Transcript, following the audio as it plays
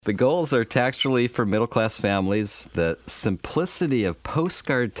The goals are tax relief for middle-class families, the simplicity of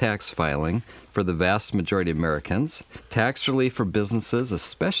postcard tax filing for the vast majority of Americans, tax relief for businesses,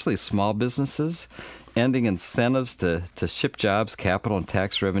 especially small businesses, ending incentives to ship jobs, capital, and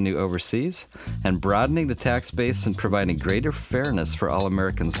tax revenue overseas, and broadening the tax base and providing greater fairness for all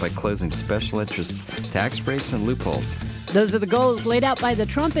Americans by closing special interest tax breaks and loopholes. Those are the goals laid out by the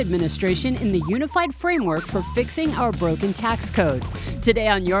Trump administration in the Unified Framework for Fixing Our Broken Tax Code. Today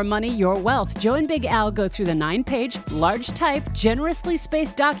on Your Money, Your Wealth, Joe and Big Al go through the 9-page, large-type, generously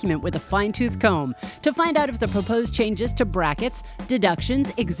spaced document with a fine-tooth comb to find out if the proposed changes to brackets,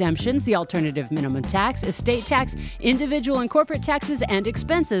 deductions, exemptions, the alternative minimum tax, estate tax, individual and corporate taxes, and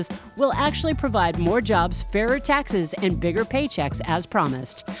expenses will actually provide more jobs, fairer taxes, and bigger paychecks as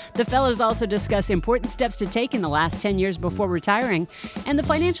promised. The fellows also discuss important steps to take in the last 10 years before retiring and the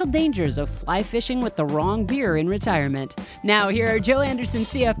financial dangers of fly fishing with the wrong beer in retirement. Now, here are Joe Anderson,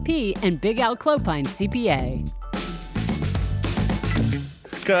 CFP, and Big Al Clopine, CPA.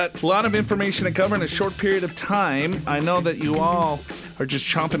 Got a lot of information to cover in a short period of time. I know that you all are just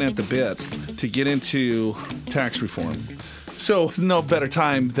chomping at the bit to get into tax reform. So no better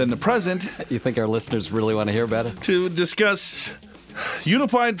time than the present. You think our listeners really want to hear about it? To discuss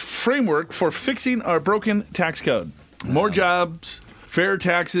Unified Framework for Fixing Our Broken Tax Code. More jobs, fair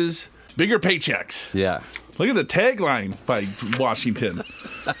taxes, bigger paychecks. Yeah. Look at the tagline by Washington.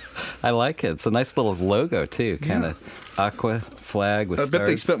 I like it. It's a nice little logo, too. Kind of aqua flag with stars. I bet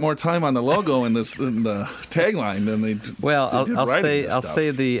they spent more time on the logo in the tagline than they did. Well, I'll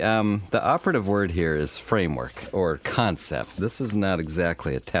say the operative word here is framework or concept. This is not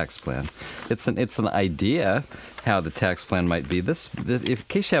exactly a tax plan. It's an idea how the tax plan might be. In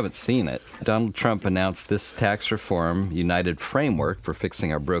case you haven't seen it, Donald Trump announced this tax reform United Framework for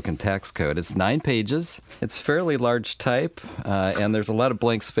Fixing Our Broken Tax Code. It's 9 pages. It's fairly large type, and there's a lot of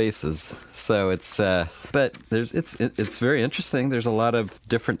blank spaces. So it's very interesting. There's a lot of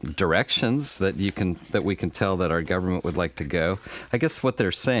different directions that we can tell that our government would like to go. I guess what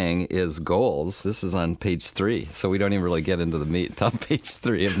they're saying is goals. This is on page 3, so we don't even really get into the meat until page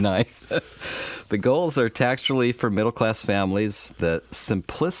 3 of 9. The goals are tax relief for middle-class families, the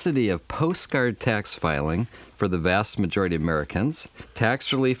simplicity of postcard tax filing for the vast majority of Americans,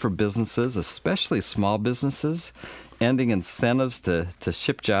 tax relief for businesses, especially small businesses, ending incentives to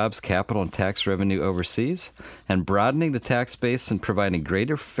ship jobs, capital, and tax revenue overseas, and broadening the tax base and providing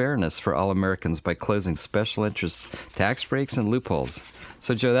greater fairness for all Americans by closing special interest tax breaks and loopholes.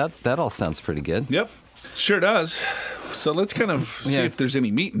 So, Joe, that all sounds pretty good. Yep, sure does. So let's kind of see if there's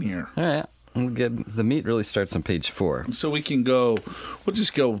any meat in here. All right. The meat really starts on page 4. So we'll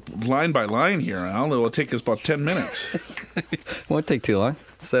just go line by line here, Al. It will take us about 10 minutes. Won't take too long.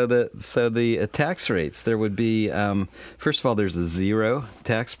 So the tax rates, there would be, first of all, there's a 0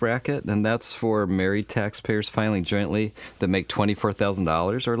 tax bracket, and that's for married taxpayers filing jointly that make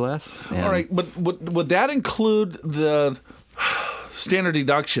 $24,000 or less. All right, but would that include the standard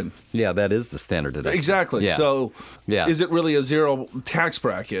deduction? Yeah, that is the standard deduction. Exactly. Yeah. So, yeah. Is it really a 0 tax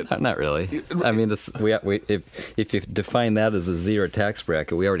bracket? Not really. I mean, if you define that as a 0 tax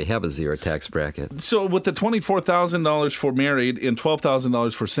bracket, we already have a 0 tax bracket. So, with the $24,000 for married and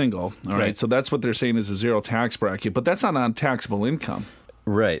 $12,000 for single, all right. So that's what they're saying is a 0 tax bracket, but that's not on taxable income.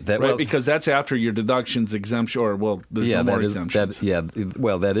 Right. Because that's after your deductions, exemption, there's no more exemptions.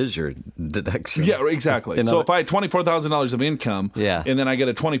 That is your deduction. Yeah, exactly. So if I had $24,000 of income, and then I get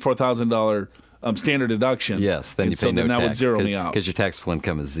a $24,000 standard deduction. Yes, then you pay no tax. That would zero me out. Because your taxable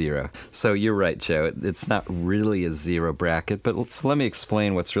income is 0. So you're right, Joe. It's not really a 0 bracket, but let me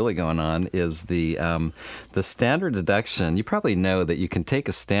explain what's really going on is the standard deduction. You probably know that you can take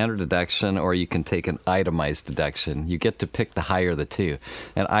a standard deduction or you can take an itemized deduction. You get to pick the higher of the two.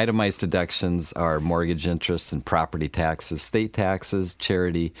 And itemized deductions are mortgage interest and property taxes, state taxes,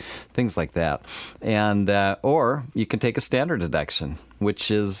 charity, things like that. And or you can take a standard deduction, which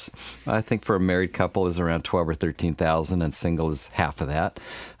is, I think for a married couple is around $12,000 or $13,000, and single is half of that.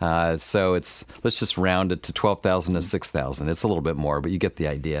 So let's just round it to $12,000 to $6,000. It's a little bit more, but you get the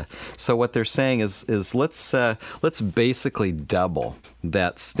idea. So what they're saying is let's basically double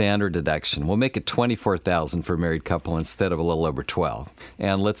that standard deduction. We'll make it $24,000 for a married couple instead of a little over $12,000,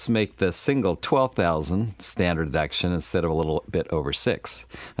 and let's make the single $12,000 standard deduction instead of a little bit over $6,000.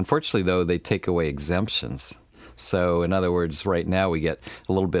 Unfortunately, though, they take away exemptions. So in other words, right now we get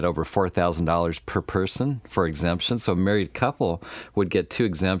a little bit over $4,000 per person for exemption. So a married couple would get 2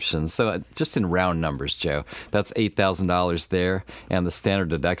 exemptions. So just in round numbers, Joe, that's $8,000 there, and the standard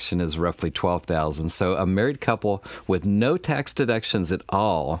deduction is roughly $12,000. So a married couple with no tax deductions at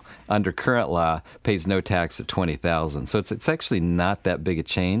all under current law pays no tax at $20,000. So it's actually not that big a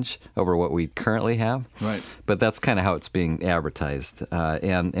change over what we currently have. Right. But that's kind of how it's being advertised.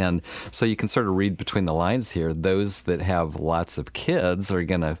 And so you can sort of read between the lines here. Those that have lots of kids are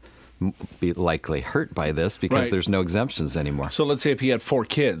going to be likely hurt by this because there's no exemptions anymore. So let's say if he had 4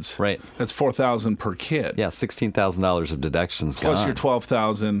 kids, right? That's $4,000 per kid. Yeah, $16,000 of deductions plus gone. your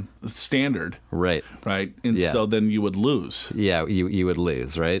 $12,000 standard. Right. And so then you would lose. Yeah, you would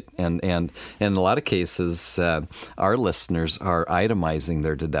lose, right? And in a lot of cases, our listeners are itemizing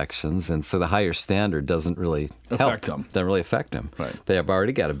their deductions, and so the higher standard doesn't really affect them. Doesn't really affect them. Right. They have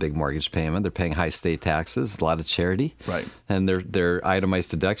already got a big mortgage payment. They're paying high state taxes, a lot of charity. Right. And their itemized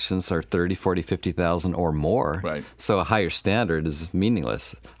deductions are $30,000, $40,000, $50,000 or more. Right. So a higher standard is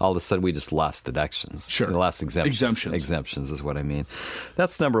meaningless. All of a sudden, we just lost deductions. Sure. We lost exemptions. Exemptions is what I mean.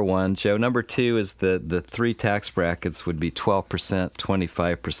 That's number one, Joe. Number two is the 3 tax brackets would be 12%,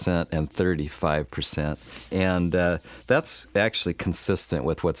 25%, and 35%. And that's actually consistent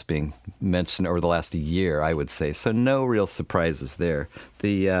with what's being mentioned over the last year, I would say. So no real surprises there.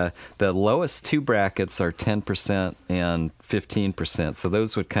 The lowest 2 brackets are 10% and 15%. So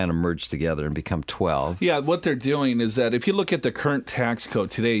those would kind of merge together and become 12. Yeah, what they're doing is that if you look at the current tax code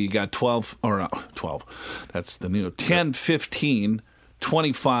today, you got 12, that's the new, 10, 15,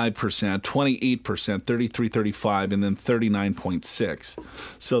 25%, 28%, 33, 35, and then 39.6.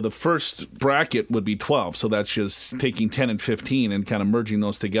 So the first bracket would be 12. So that's just taking 10 and 15 and kind of merging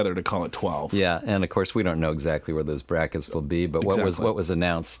those together to call it 12. Yeah, and of course we don't know exactly where those brackets will be, but what was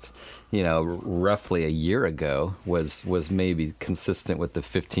announced, roughly a year ago was maybe consistent with the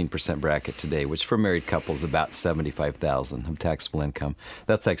 15% bracket today, which for married couples is about $75,000 of taxable income.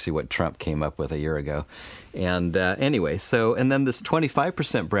 That's actually what Trump came up with a year ago. And anyway, and then this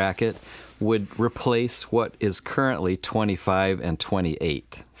 25% bracket would replace what is currently 25 and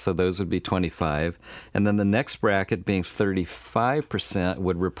 28. So those would be 25. And then the next bracket, being 35%,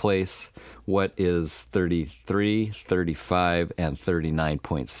 would replace what is 33, 35, and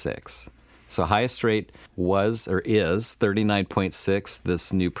 39.6. So highest rate was or is 39.6.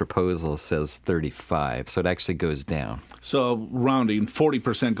 This new proposal says 35. So it actually goes down. So rounding,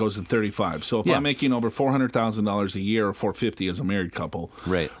 40% goes to 35. So if I'm making over $400,000 a year or $450,000 as a married couple,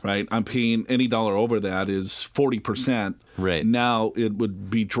 right, I'm paying any dollar over that is 40%. Right. Now it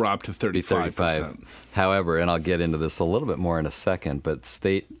would be dropped to 35%. However, and I'll get into this a little bit more in a second, but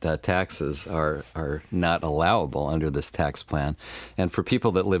state taxes are not allowable under this tax plan. And for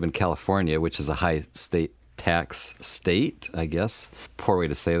people that live in California, which is a high state tax state, I guess. Poor way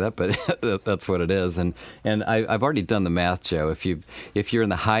to say that, but that's what it is. And I've already done the math, Joe. If you're in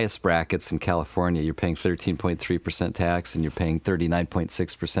the highest brackets in California, you're paying 13.3% tax and you're paying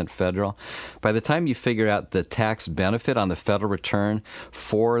 39.6% federal. By the time you figure out the tax benefit on the federal return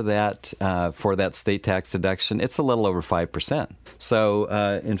for that state tax deduction, it's a little over 5%. So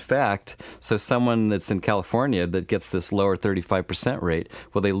in fact, someone that's in California that gets this lower 35% rate,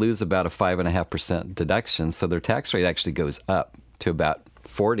 well, they lose about a 5.5% deduction. So their tax rate actually goes up to about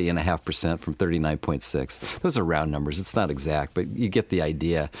 40.5% from 39.6. Those are round numbers. It's not exact, but you get the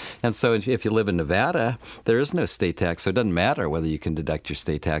idea. And so if you live in Nevada, there is no state tax, so it doesn't matter whether you can deduct your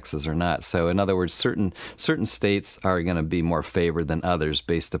state taxes or not. So in other words, certain states are going to be more favored than others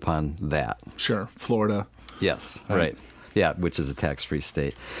based upon that. Sure. Florida. Yes, right. Yeah, which is a tax-free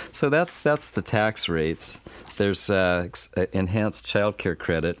state. So that's the tax rates. There's enhanced child care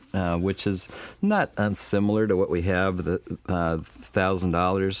credit, which is not unsimilar to what we have, the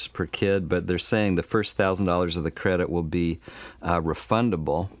 $1,000 per kid, but they're saying the first $1,000 of the credit will be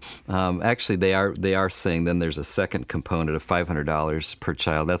refundable. Actually, they are saying then there's a second component of $500 per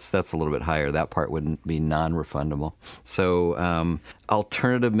child. That's a little bit higher. That part wouldn't be non-refundable. So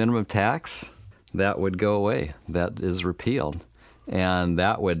alternative minimum tax, that would go away. That is repealed. And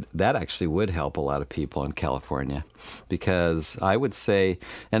that actually would help a lot of people in California, because I would say,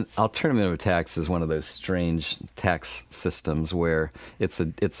 and alternative minimum tax is one of those strange tax systems where it's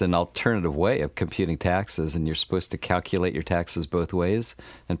an alternative way of computing taxes, and you're supposed to calculate your taxes both ways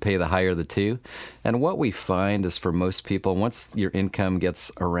and pay the higher of the two. And what we find is for most people, once your income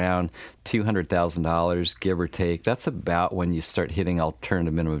gets around $200,000, give or take, that's about when you start hitting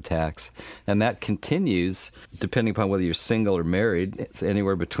alternative minimum tax. And that continues depending upon whether you're single or married varied. It's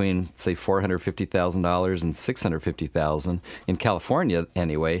anywhere between, say, $450,000 and $650,000 in California,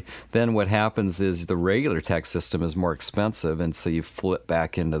 anyway. Then what happens is the regular tax system is more expensive, and so you flip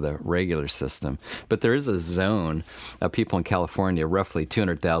back into the regular system. But there is a zone of people in California, roughly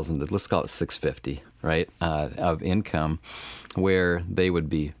 200,000 to, let's call it 650, right, of income, where they would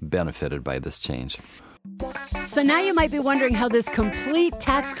be benefited by this change. So now you might be wondering how this complete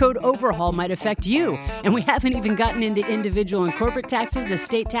tax code overhaul might affect you. And we haven't even gotten into individual and corporate taxes,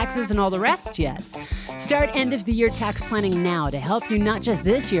 estate taxes, and all the rest yet. Start end-of-the-year tax planning now to help you not just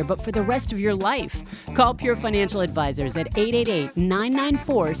this year, but for the rest of your life. Call Pure Financial Advisors at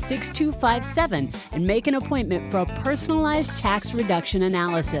 888-994-6257 and make an appointment for a personalized tax reduction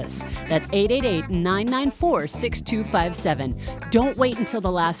analysis. That's 888-994-6257. Don't wait until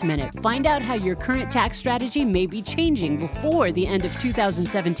the last minute. Find out how your current tax strategy may be changing before the end of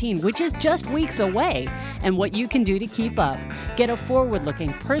 2017, which is just weeks away, and what you can do to keep up. Get a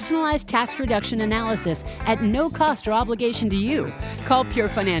forward-looking, personalized tax reduction analysis at no cost or obligation to you. Call Pure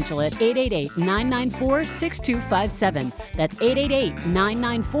Financial at 888-994-6257. That's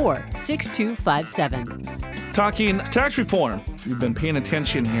 888-994-6257. Talking tax reform. If you've been paying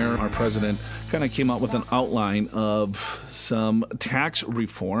attention here, our president kind of came out with an outline of some tax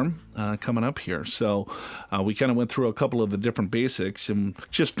reform coming up here. So we kind of went through a couple of the different basics and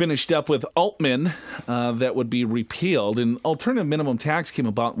just finished up with Altman that would be repealed. And alternative minimum tax came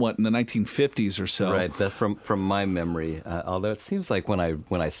about, in the 1950s or so? Right. That from my memory, although it seems like when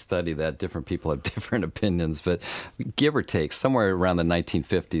I study that, different people have different opinions, but give or take, somewhere around the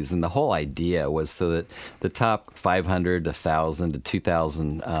 1950s. And the whole idea was so that the top 500 to 1,000 to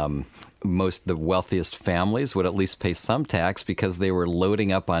 2,000 the wealthiest families would at least pay some tax because they were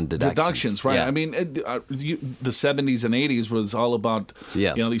loading up on deductions. Right? Yeah. I mean, the 70s and 80s was all about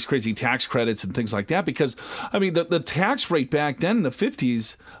these crazy tax credits and things like that. Because I mean, the tax rate back then in the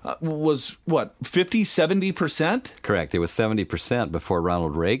 50s was what, 50, 70%? Correct. It was 70% before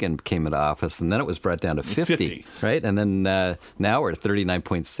Ronald Reagan came into office, and then it was brought down to 50. Right? And then now we're at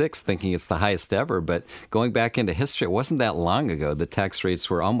 39.6, thinking it's the highest ever. But going back into history, it wasn't that long ago. The tax rates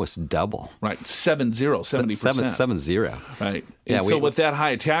were almost double. Right, 70%. 70. Right. Yeah, and so with that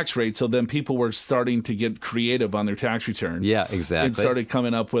high tax rate, so then people were starting to get creative on their tax return. Yeah, exactly. And started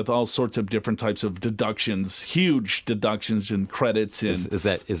coming up with all sorts of different types of deductions, huge deductions and credits. And is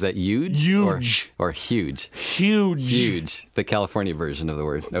that huge? Huge. Or huge? Huge. Huge. The California version of the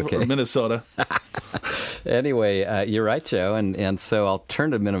word. Okay. Or Minnesota. Anyway, you're right, Joe. And so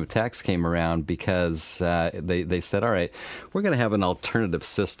alternative minimum tax came around because they said, all right, we're going to have an alternative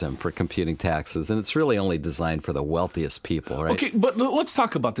system for computing taxes, and it's really only designed for the wealthiest people, right? Okay, but let's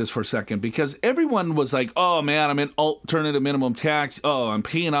talk about this for a second, because everyone was like, oh, man, I'm in alternative minimum tax. Oh, I'm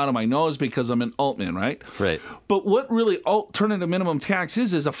paying out of my nose because I'm in Altman, right? Right. But what really alternative minimum tax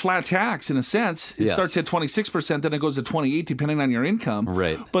is a flat tax in a sense. It Yes. starts at 26%, then it goes to 28% depending on your income.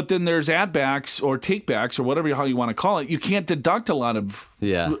 Right. But then there's add backs or take backs or whatever how you want to call it. You can't deduct a lot of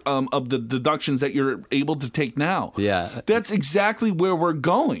of the deductions that you're able to take now. Yeah. That's exactly where we're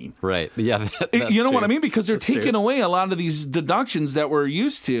going. Right. Yeah. You know what I mean? Because they're That's taking true. away a lot of these deductions that we're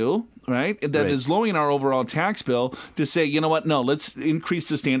used to, right? That Right. is lowering our overall tax bill to say, you know what? No, let's increase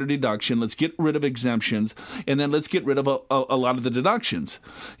the standard deduction. Let's get rid of exemptions. And then let's get rid of a lot of the deductions,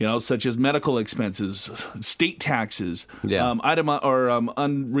 such as medical expenses, state taxes,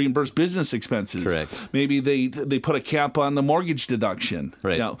 unreimbursed business expenses. Correct. Maybe they put a cap on the mortgage deduction.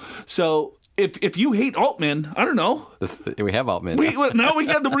 Right. So if you hate Altman, I don't know. We have Altman. Now we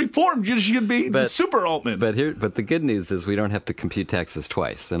got the reform. You should be the super Altman. But the good news is we don't have to compute taxes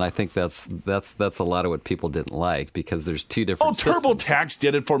twice, and I think that's a lot of what people didn't like, because there's two different systems. TurboTax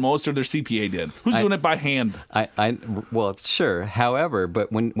did it for most, or their CPA did. Who's doing it by hand? Well, sure. However, but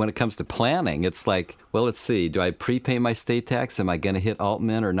when it comes to planning, it's like, well, let's see. Do I prepay my state tax? Am I going to hit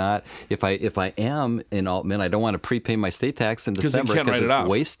Altman or not? If I am in Altman, I don't want to prepay my state tax in December because it's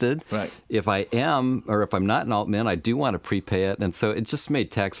wasted. Right. If I am, or if I'm not in Altman, I do want to prepay it. And so it just made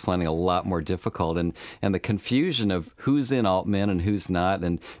tax planning a lot more difficult. And the confusion of who's in Altman and who's not,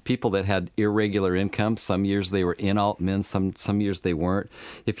 and people that had irregular income, some years they were in Altman, some years they weren't.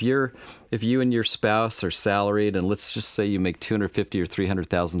 If you and your spouse are salaried, and let's just say you make $250,000 or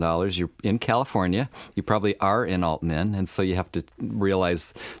 $300,000, you're in California, you probably are in Altman, and so you have to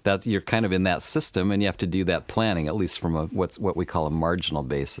realize that you're kind of in that system, and you have to do that planning, at least from what we call a marginal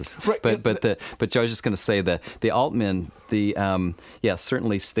basis. Right. But Joe, I was just going to say that the Altman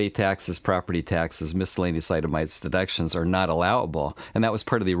certainly state taxes, property taxes, miscellaneous itemized deductions are not allowable, and that was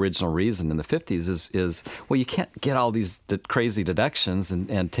part of the original reason in the 50s. Is you can't get all these crazy deductions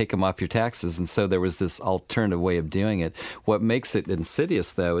and take them off your taxes, and so there was this alternative way of doing it. What makes it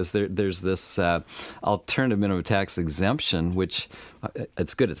insidious, though, is there's this alternative minimum tax exemption, which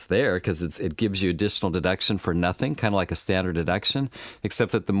it's good it's there because it gives you additional deduction for nothing, kind of like a standard deduction,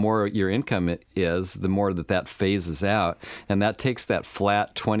 except that the more your income is, the more that phases out, and that takes that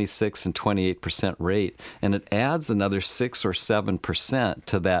flat 26 and 28% rate, and it adds another 6 or 7%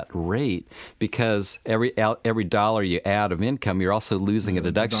 to that rate because every dollar you add of income, you're also losing a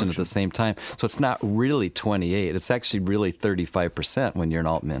deduction at the same time. So it's not really 28; it's actually really 35% when you're an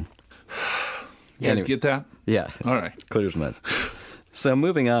altman. You guys get that? Yeah. All right. Clear as mud. So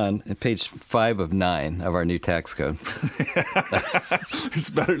moving on, at page 5 of 9 of our new tax code. It's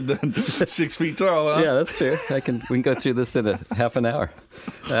better than 6 feet tall, huh? Yeah, that's true. We can go through this in a half an hour.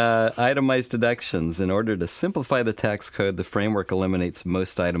 Itemized deductions. In order to simplify the tax code, the framework eliminates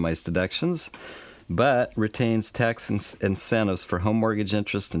most itemized deductions, but retains tax incentives for home mortgage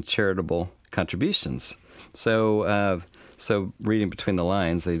interest and charitable contributions. So reading between the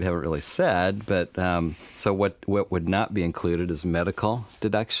lines, they haven't really said, but so what would not be included is medical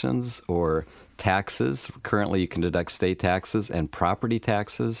deductions or taxes. Currently, you can deduct state taxes and property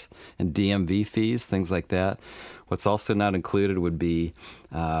taxes and DMV fees, things like that. What's also not included would be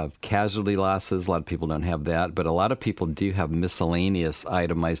casualty losses. A lot of people don't have that, but a lot of people do have miscellaneous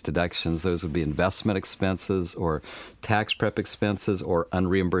itemized deductions. Those would be investment expenses or tax prep expenses or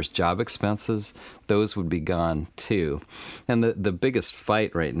unreimbursed job expenses. Those would be gone too. And the biggest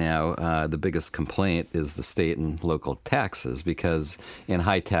fight right now, the biggest complaint is the state and local taxes, because in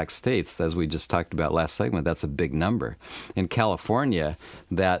high tax states, as we just talked about last segment, that's a big number. In California,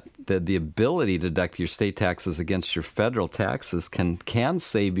 the ability to deduct your state taxes against your federal taxes can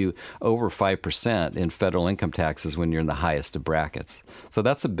save you over 5% in federal income taxes when you're in the highest of brackets. So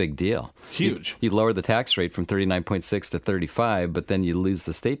that's a big deal. Huge. You lower the tax rate from 39.6 to 35, but then you lose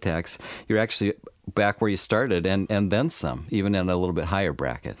the state tax. You're actually back where you started and then some, even in a little bit higher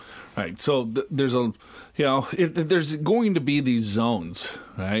bracket. Right. So there's there's going to be these zones,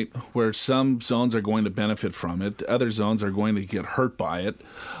 right, where some zones are going to benefit from it. Other zones are going to get hurt by it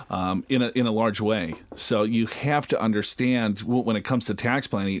in a large way. So you have to understand when it comes to tax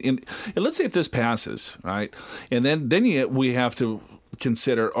planning. And let's say if this passes, right, and then we have to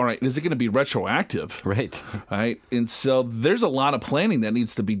consider, all right, is it going to be retroactive? Right. Right. And so there's a lot of planning that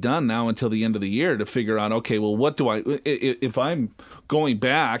needs to be done now until the end of the year to figure out, okay, well, what do if I'm going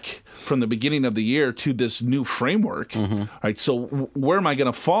back from the beginning of the year to this new framework, right? So where am I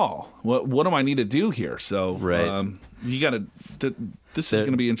going to fall? What do I need to do here? So right. You got to, this is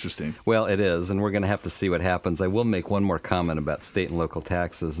going to be interesting. Well, it is, and we're going to have to see what happens. I will make one more comment about state and local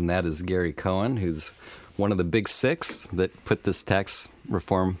taxes, and that is Gary Cohen, who's one of the big six that put this tax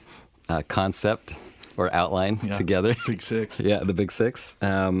reform concept or outline together. Big six. Yeah, the big six.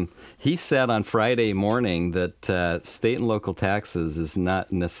 He said on Friday morning that state and local taxes is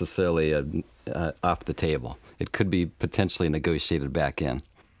not necessarily off the table. It could be potentially negotiated back in.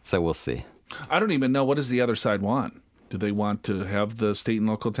 So we'll see. I don't even know, what does the other side want? Do they want to have the state and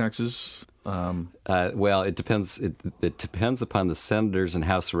local taxes? Well, it depends. It depends upon the senators and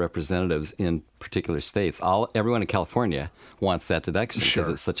House of Representatives in particular states. Everyone in California wants that deduction because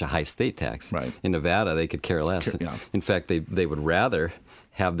it's such a high state tax. Right. In Nevada, they could care less. In fact, they would rather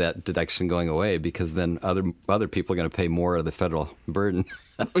have that deduction going away because then other people are going to pay more of the federal burden.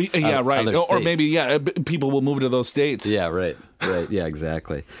 Yeah, right. Or maybe, people will move to those states. Yeah, right. Yeah,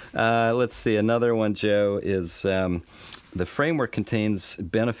 exactly. Let's see. Another one, Joe, is the framework contains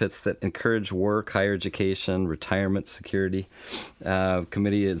benefits that encourage work, higher education, retirement security.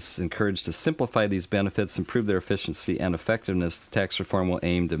 Committee is encouraged to simplify these benefits, improve their efficiency and effectiveness. The tax reform will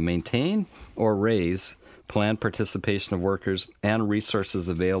aim to maintain or raise planned participation of workers and resources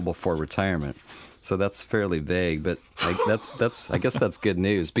available for retirement. So that's fairly vague, but I guess that's good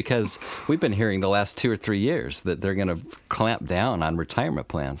news because we've been hearing the last 2 or 3 years that they're going to clamp down on retirement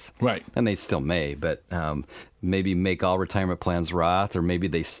plans. Right. And they still may, but maybe make all retirement plans Roth, or maybe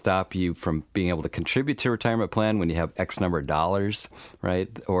they stop you from being able to contribute to a retirement plan when you have X number of dollars, right?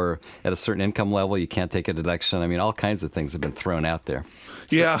 Or at a certain income level, you can't take a deduction. I mean, all kinds of things have been thrown out there.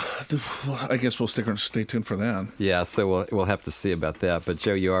 Yeah, I guess we'll stay tuned for that. Yeah, so we'll have to see about that. But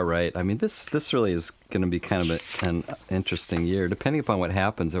Joe, you are right. I mean, this really is going to be kind of an interesting year, depending upon what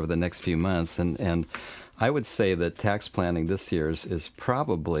happens over the next few months. And I would say that tax planning this year is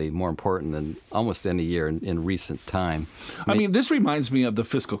probably more important than almost any year in recent time. I mean, this reminds me of the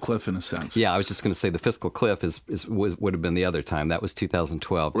fiscal cliff in a sense. Yeah, I was just going to say the fiscal cliff would have been the other time. That was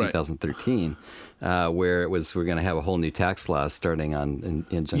 2012, Right. 2013, where we're going to have a whole new tax law starting in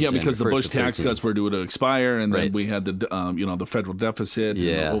Yeah, because the Bush tax 13. cuts were due to expire, and then Right. we had the federal deficit.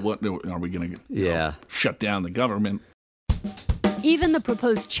 Yeah. And, what are we going to Yeah. shut down the government? Even the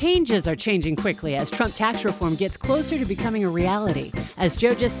proposed changes are changing quickly as Trump tax reform gets closer to becoming a reality. As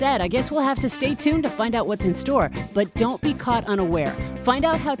Joe just said, I guess we'll have to stay tuned to find out what's in store, but don't be caught unaware. Find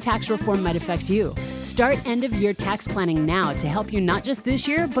out how tax reform might affect you. Start end-of-year tax planning now to help you not just this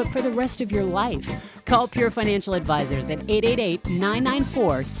year, but for the rest of your life. Call Pure Financial Advisors at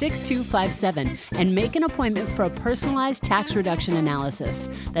 888-994-6257 and make an appointment for a personalized tax reduction analysis.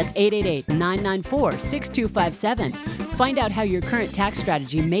 That's 888-994-6257. Find out how your current tax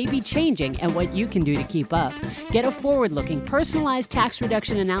strategy may be changing and what you can do to keep up. Get a forward-looking, personalized tax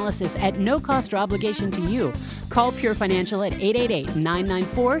reduction analysis at no cost or obligation to you. Call Pure Financial at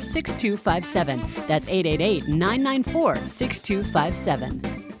 888-994-6257. That's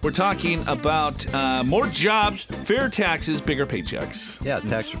 888-994-6257. We're talking about more jobs, fair taxes, bigger paychecks. Yeah,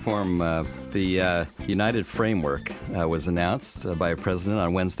 tax reform. The United Framework was announced by a president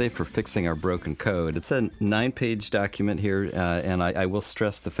on Wednesday for fixing our broken code. It's a 9-page document here, and I will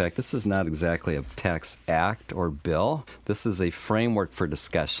stress the fact this is not exactly a tax act or bill. This is a framework for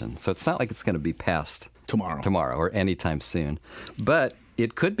discussion. So it's not like it's going to be passed tomorrow or anytime soon. But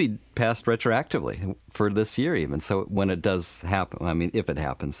it could be passed retroactively for this year even. So when it does happen, I mean, if it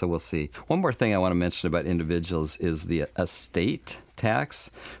happens, so we'll see. One more thing I want to mention about individuals is the estate tax,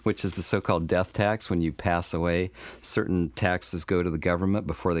 which is the so-called death tax. When you pass away, certain taxes go to the government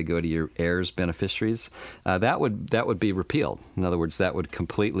before they go to your heirs, beneficiaries. That would be repealed. In other words, that would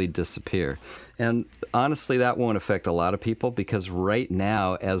completely disappear. And honestly, that won't affect a lot of people because right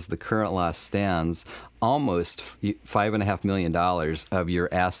now, as the current law stands, almost $5.5 million of your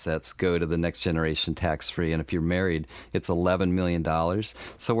assets go to the next generation tax-free. And if you're married, it's $11 million.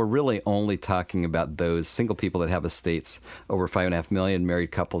 So we're really only talking about those single people that have estates over $5.5 million,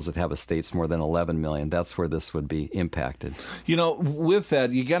 married couples that have estates more than $11 million. That's where this would be impacted. You know, with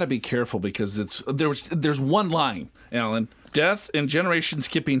that, you got to be careful because there's one line, Alan. Death and generation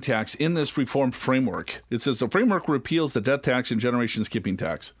skipping tax in this reform framework. It says the framework repeals the death tax and generation skipping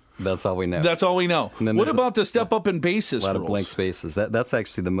tax. That's all we know. That's all we know. What about the step up in basis rules? A lot rules? of blank spaces. That's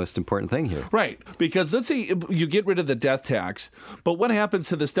actually the most important thing here. Right. Because let's say you get rid of the death tax, but what happens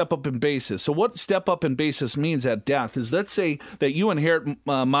to the step up in basis? So what step up in basis means at death is, let's say that you inherit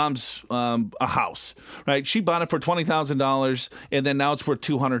mom's a house, right? She bought it for $20,000 and then now it's worth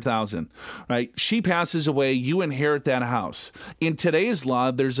 $200,000, right? She passes away, you inherit that house. In today's law,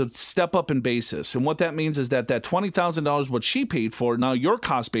 there's a step up in basis. And what that means is that $20,000 what she paid for, now your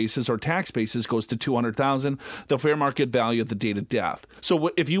cost basis or tax basis goes to $200,000, the fair market value at the date of death. So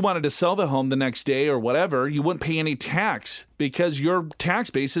if you wanted to sell the home the next day or whatever, you wouldn't pay any tax because your tax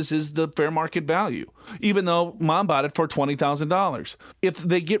basis is the fair market value, even though mom bought it for $20,000. If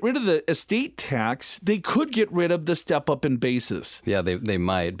they get rid of the estate tax, they could get rid of the step up in basis. Yeah, they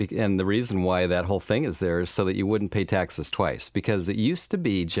might. And the reason why that whole thing is there is so that you wouldn't pay taxes twice. Because it used to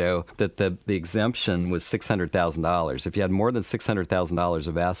be, Joe, that the exemption was $600,000. If you had more than $600,000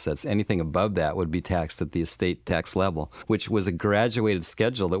 of assets, anything above that would be taxed at the estate tax level, which was a graduated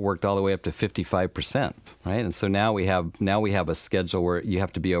schedule that worked all the way up to 55%, right? And so now we have a schedule where you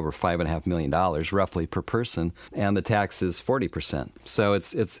have to be over $5.5 million roughly per person, and the tax is 40%. So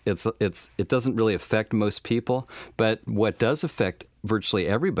it doesn't really affect most people, but what does affect virtually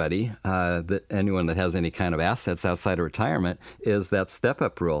everybody, anyone that has any kind of assets outside of retirement, is that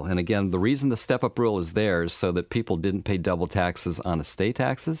step-up rule. And again, the reason the step-up rule is there is so that people didn't pay double taxes on estate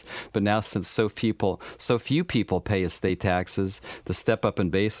taxes. But now, since so few people pay estate taxes, the step-up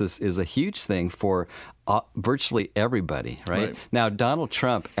in basis is a huge thing for virtually everybody, right? Now, Donald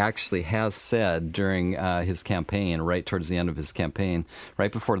Trump actually has said during his campaign, right towards the end of his campaign,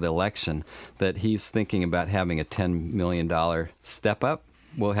 right before the election, that he's thinking about having a $10 million step up.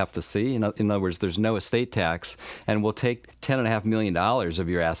 We'll have to see. In other words, there's no estate tax, and we'll take $10.5 million of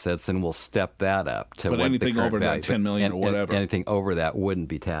your assets and we'll step that up to but what anything the current over value. that $10 million or whatever. Anything over that wouldn't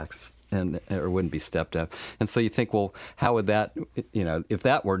be taxed. or wouldn't be stepped up. And so you think, well, how would that, if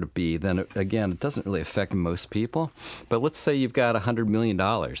that were to be, then again, it doesn't really affect most people. But let's say you've got $100 million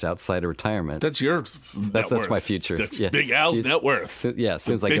outside of retirement. That's your net That's my future. That's Big Al's net worth. As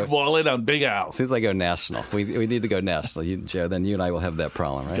soon as big wallet on Big Al. As soon as I go national, we need to go national. Joe, then you and I will have that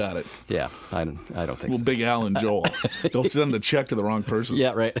problem, right? Got it. Yeah, I don't think well, so. Big Al and Joel. They'll send the check to the wrong person.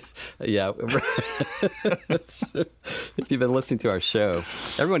 Yeah, right. Yeah. If you've been listening to our show,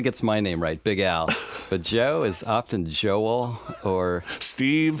 everyone gets my name right, Big Al. But Joe is often Joel or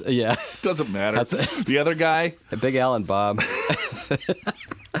Steve. Yeah. Doesn't matter. The other guy. Big Al and Bob.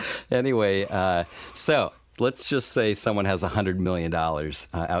 Anyway, so let's just say someone has $100 million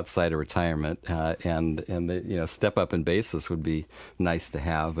outside of retirement, and the step up in basis would be nice to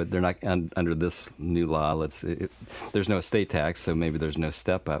have, but they're not under this new law. There's no estate tax, so maybe there's no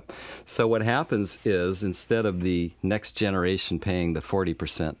step up. So what happens is instead of the next generation paying the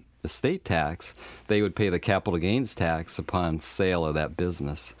 40% estate tax, they would pay the capital gains tax upon sale of that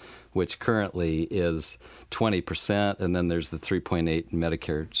business, which currently is 20%, and then there's the 3.8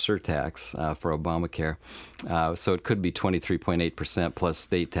 Medicare surtax for Obamacare. So it could be 23.8% plus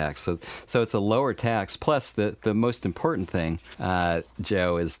state tax. So it's a lower tax. Plus, the most important thing,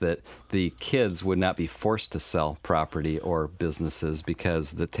 Joe, is that the kids would not be forced to sell property or businesses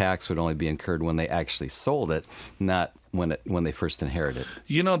because the tax would only be incurred when they actually sold it, not when they first inherit it.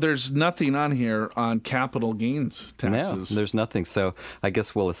 There's nothing on here on capital gains taxes. No, there's nothing. So I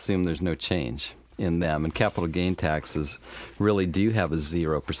guess we'll assume there's no change in them. And capital gain taxes really do have a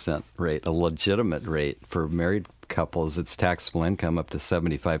 0% rate, a legitimate rate for married couples. It's taxable income up to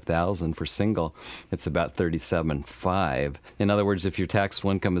 $75,000. For single, it's about $37,500. In other words, if your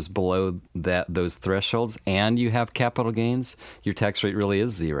taxable income is below those thresholds and you have capital gains, your tax rate really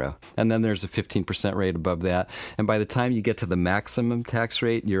is 0. And then there's a 15% rate above that. And by the time you get to the maximum tax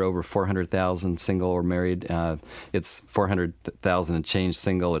rate, you're over $400,000 single or married. It's $400,000 and change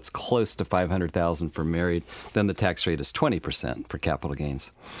single. It's close to $500,000 for married. Then the tax rate is 20% for capital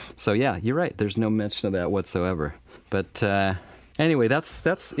gains. So yeah, you're right. There's no mention of that whatsoever. But anyway,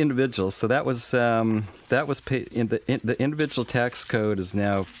 that's individuals. So that was in the individual tax code is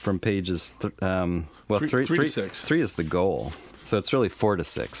now from pages 3 to 6. 3 is the goal. So it's really 4 to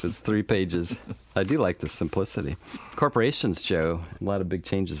 6. It's 3 pages. I do like the simplicity. Corporations, Joe, a lot of big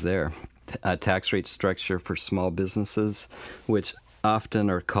changes there. Tax rate structure for small businesses, which often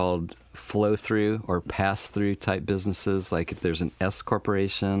are called flow-through or pass-through type businesses, like if there's an S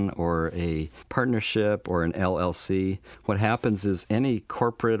corporation or a partnership or an LLC. What happens is any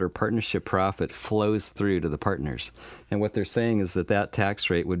corporate or partnership profit flows through to the partners. And what they're saying is that tax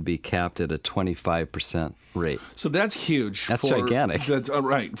rate would be capped at a 25% rate. So that's huge. That's gigantic. That's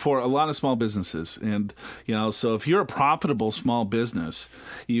right, for a lot of small businesses. And, so if you're a profitable small business,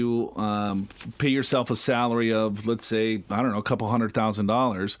 you pay yourself a salary of, let's say, I don't know, a couple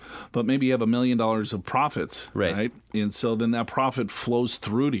 $100,000, but maybe you have $1 million of profits, right? And so then that profit flows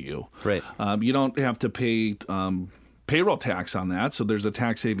through to you. Right. You don't have to pay payroll tax on that, so there's a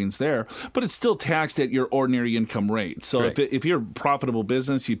tax savings there, but it's still taxed at your ordinary income rate. So if you're a profitable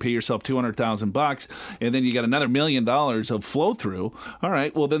business, you pay yourself $200,000, and then you got another $1 million of flow through. All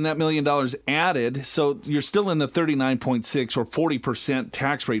right, well then that $1 million added, so you're still in the 39.6 or 40%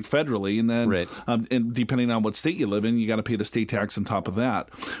 tax rate federally, and then and depending on what state you live in, you got to pay the state tax on top of that.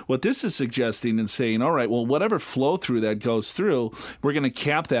 What this is suggesting and saying, all right, well whatever flow through that goes through, we're going to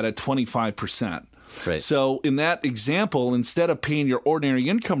cap that at 25%. Right. So in that example, instead of paying your ordinary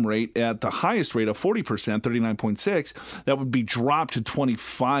income rate at the highest rate of 40%, 39.6, that would be dropped to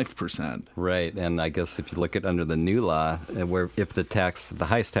 25%. Right. And I guess if you look at under the new law, where if the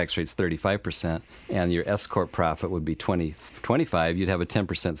highest tax rate is 35% and your S corp profit would be 25, you'd have a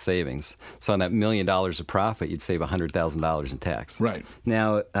 10% savings. So on that $1 million of profit, you'd save $100,000 in tax. Right.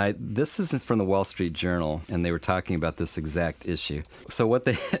 Now, this is from the Wall Street Journal, and they were talking about this exact issue. So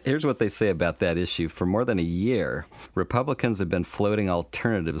here's what they say about that issue. For more than a year, Republicans have been floating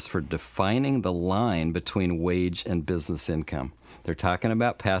alternatives for defining the line between wage and business income. They're talking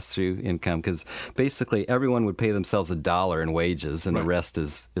about pass-through income because basically everyone would pay themselves $1 in wages and the rest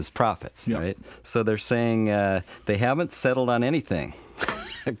is profits, right? So they're saying they haven't settled on anything.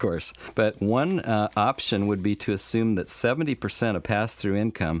 Of course. But one option would be to assume that 70% of pass-through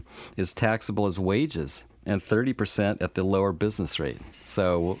income is taxable as wages and 30% at the lower business rate.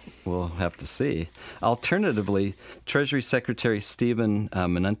 So we'll have to see. Alternatively, Treasury Secretary Stephen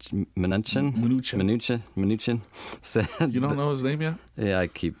Mnuchin said... You don't know his name yet? Yeah, I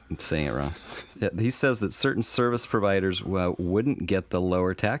keep saying it wrong. He says that certain service providers wouldn't get the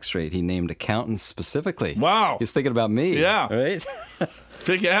lower tax rate. He named accountants specifically. Wow. He's thinking about me. Yeah. Right?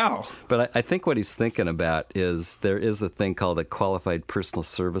 Big Al. But I think what he's thinking about is there is a thing called a qualified personal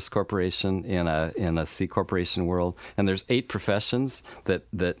service corporation in a C corporation world, and there's 8 professions that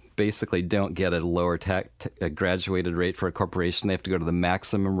basically don't get a lower a graduated rate for a corporation. They have to go to the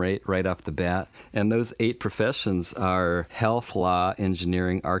maximum rate right off the bat. And those 8 professions are health, law,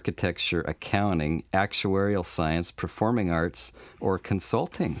 engineering, architecture, accounting, actuarial science, performing arts, or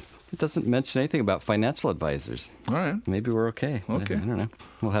consulting. It doesn't mention anything about financial advisors. All right. Maybe we're okay. Okay. I don't know.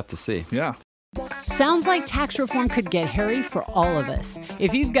 We'll have to see. Yeah. Sounds like tax reform could get hairy for all of us.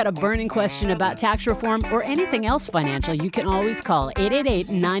 If you've got a burning question about tax reform or anything else financial, you can always call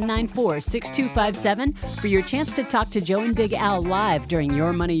 888-994-6257 for your chance to talk to Joe and Big Al live during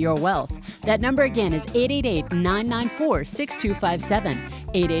Your Money, Your Wealth. That number again is 888-994-6257.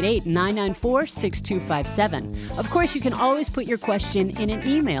 888-994-6257. Of course, you can always put your question in an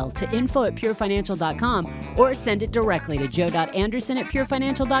email to info@purefinancial.com or send it directly to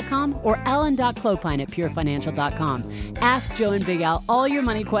joe.anderson@purefinancial.com or alan.clopine@purefinancial.com. Ask Joe and Big Al all your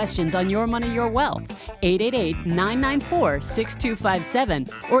money questions on Your Money, Your Wealth. 888-994-6257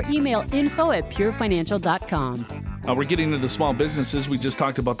 or email info@purefinancial.com. We're getting into the small businesses. We just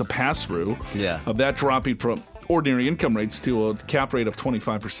talked about the pass-through of that dropping from ordinary income rates to a cap rate of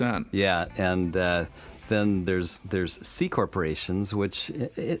 25%. Yeah, and then there's C corporations, which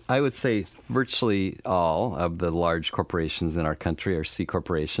I would say virtually all of the large corporations in our country are C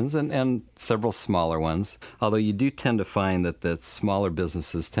corporations, and several smaller ones. Although you do tend to find that the smaller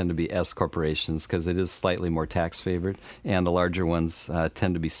businesses tend to be S corporations because it is slightly more tax favored, and the larger ones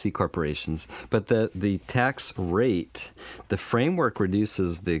tend to be C corporations. But the tax rate, the framework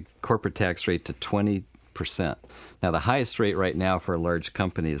reduces the corporate tax rate to 20%. Now, the highest rate right now for a large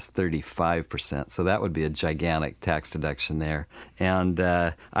company is 35%, so that would be a gigantic tax deduction there. And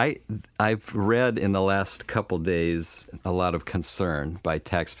I've read in the last couple days a lot of concern by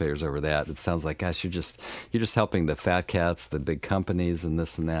taxpayers over that. It sounds like, gosh, you're just helping the fat cats, the big companies, and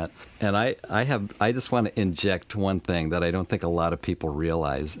this and that. And I just want to inject one thing that I don't think a lot of people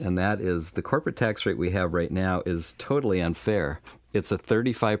realize, and that is the corporate tax rate we have right now is totally unfair. It's a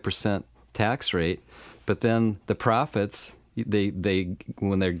 35% tax rate. But then the profits, they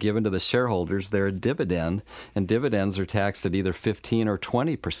when they're given to the shareholders, they're a dividend, and dividends are taxed at either 15 or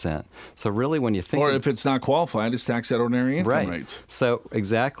 20%. So really, when you think, or if it's not qualified, it's taxed at ordinary income rates. So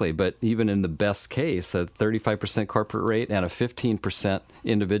exactly, but even in the best case, a 35% corporate rate and a 15%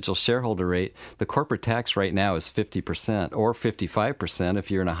 individual shareholder rate, the corporate tax right now is 50% or 55%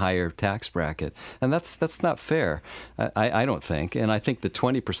 if you're in a higher tax bracket, and that's not fair. I don't think, and I think the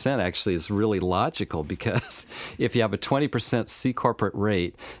 20% actually is really logical because if you have a 20% C corporate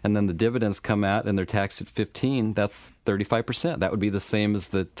rate and then the dividends come out and they're taxed at 15, that's 35%. That would be the same as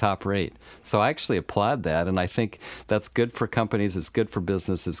the top rate. So I actually applaud that, and I think that's good for companies, it's good for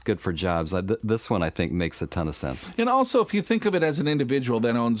business, it's good for jobs. This one, I think, makes a ton of sense. And also, if you think of it as an individual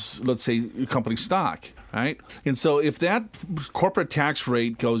that owns, let's say, your company stock, right? And so if that corporate tax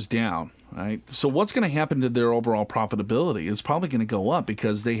rate goes down, right? So what's going to happen to their overall profitability? It's probably going to go up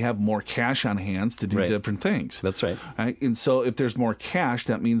because they have more cash on hands to do different things. That's right. And so if there's more cash,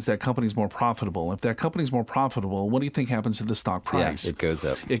 that means that company's more profitable. If that company's more profitable, what do you think happens to the stock price? Yeah, it goes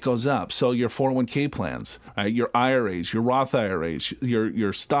up. It goes up. So your 401k plans, right? Your IRAs, your Roth IRAs,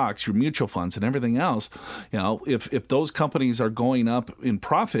 your stocks, your mutual funds, and everything else, if those companies are going up in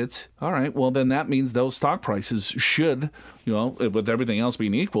profits, all right, well, then that means those stock prices should, with everything else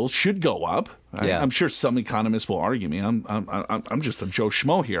being equal, should go up. Right? Yeah. I'm sure some economists will argue me. I'm just a Joe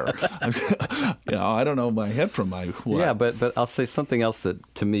Schmo here. I don't know my head from my what. Yeah, but I'll say something else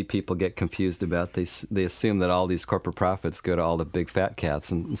that to me people get confused about. They assume that all these corporate profits go to all the big fat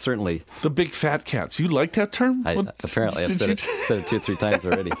cats, and certainly the big fat cats. You like that term? Apparently, I've said it 2 or 3 times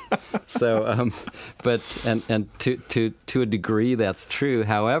already. So, but to a degree that's true.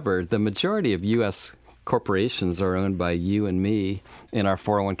 However, the majority of U.S. corporations are owned by you and me in our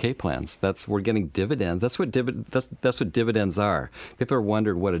 401k plans. We're getting dividends. That's what dividends are. People are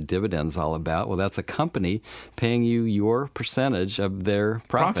wondered what a dividend's all about. Well, that's a company paying you your percentage of their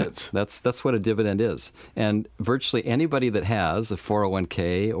profits. That's what a dividend is. And virtually anybody that has a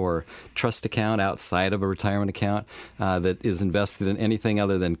 401k or trust account outside of a retirement account that is invested in anything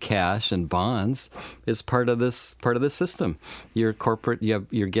other than cash and bonds is part of this system. You're corporate.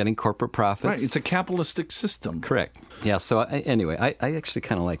 You're getting corporate profits. Right. It's a capitalistic system. Correct. Yeah. So anyway, I actually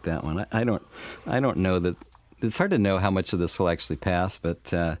kind of like that one. I don't know that it's hard to know how much of this will actually pass,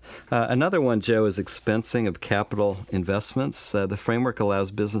 but another one, Joe, is expensing of capital investments. The framework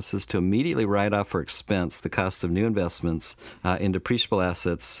allows businesses to immediately write off or expense the cost of new investments in depreciable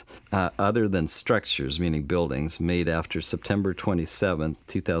assets other than structures, meaning buildings, made after September 27,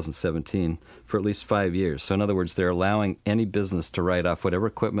 2017, for at least 5 years. So in other words, they're allowing any business to write off whatever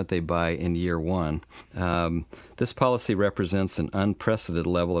equipment they buy in year one. This policy represents an unprecedented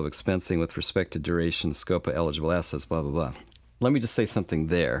level of expensing with respect to duration, scope of eligible assets, blah, blah, blah. Let me just say something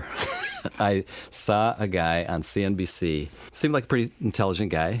there. I saw a guy on CNBC, seemed like a pretty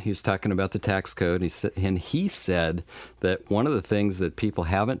intelligent guy. He was talking about the tax code, and he said that one of the things that people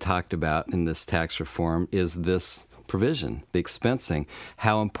haven't talked about in this tax reform is this provision, the expensing,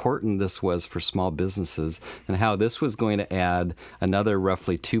 how important this was for small businesses, and how this was going to add another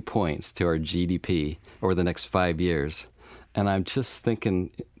roughly 2 points to our GDP over the next 5 years. And I'm just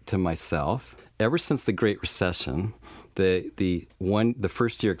thinking to myself, ever since the Great Recession, the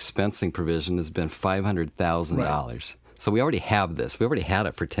first year expensing provision has been $500,000. Right. So we already have this. We already had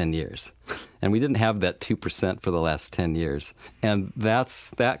it for 10 years. And we didn't have that 2% for the last 10 years. And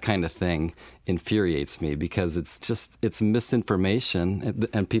that kind of thing infuriates me because it's misinformation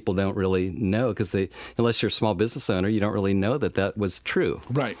and people don't really know because unless you're a small business owner, you don't really know that was true.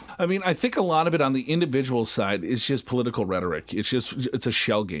 Right. I mean, I think a lot of it on the individual side is just political rhetoric. It's a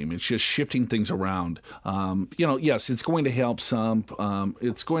shell game. It's just shifting things around. Yes, it's going to help some.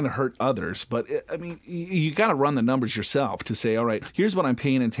 It's going to hurt others. But you got to run the numbers yourself to say, all right, here's what I'm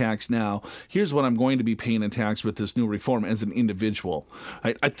paying in tax now. Here's what I'm going to be paying in tax with this new reform as an individual.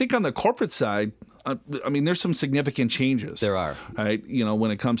 Right? I think on the corporate side, there's some significant changes. There are. Right?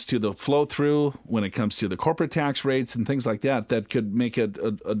 When it comes to the flow through, when it comes to the corporate tax rates and things like that could make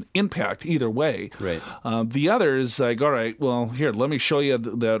an impact either way. Right. The other is like, all right, well, here, let me show you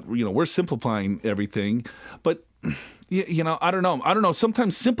that, we're simplifying everything. But I don't know.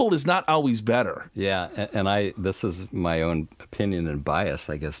 Sometimes simple is not always better. Yeah, and this is my own opinion and bias,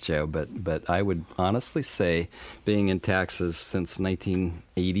 I guess, Joe, but I would honestly say, being in taxes since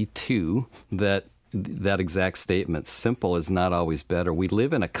 1982, that exact statement, simple is not always better. We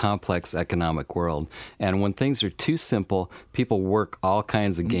live in a complex economic world, and when things are too simple, people work all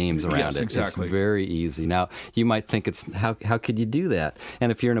kinds of games around yes, it. Exactly. It's very easy. Now, you might think how could you do that?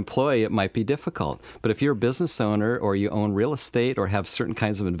 And if you're an employee, it might be difficult. But if you're a business owner or you own real estate or have certain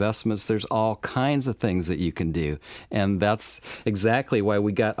kinds of investments, there's all kinds of things that you can do. And that's exactly why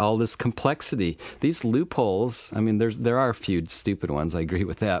we got all this complexity. These loopholes, there are a few stupid ones, I agree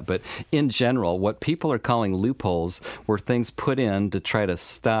with that, but in general, what people are calling loopholes were things put in to try to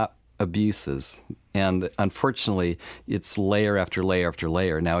stop abuses. And unfortunately, it's layer after layer after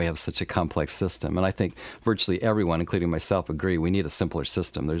layer. Now we have such a complex system. And I think virtually everyone, including myself, agree we need a simpler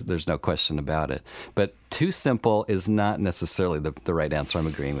system. There's no question about it. But too simple is not necessarily the right answer. I'm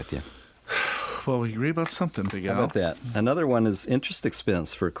agreeing with you. Well, we agree about something, Big Al. How about that? Another one is interest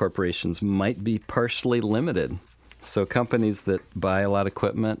expense for corporations might be partially limited. So companies that buy a lot of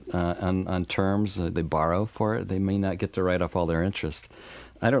equipment on terms, they borrow for it, they may not get to write off all their interest.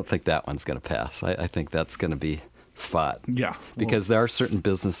 I don't think that one's going to pass. I think that's going to be fought. Yeah. Because there are certain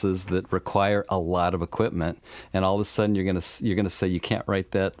businesses that require a lot of equipment, and all of a sudden you're going to say you can't write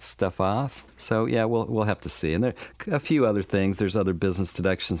that stuff off. So yeah, we'll have to see. And there are a few other things. There's other business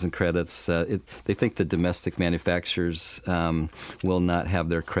deductions and credits. They think the domestic manufacturers will not have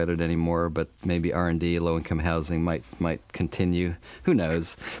their credit anymore, but maybe R&D, low-income housing might continue. Who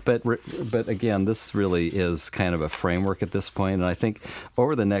knows? But again, this really is kind of a framework at this point, and I think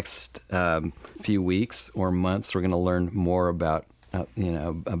over the next few weeks or months, we're going to learn more about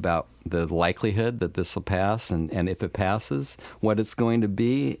the likelihood that this will pass, and if it passes, what it's going to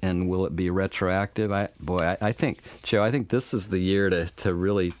be, and will it be retroactive? I think, Joe, I think this is the year to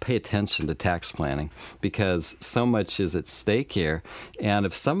really pay attention to tax planning because so much is at stake here. And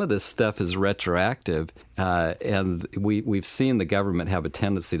if some of this stuff is retroactive, and we've seen the government have a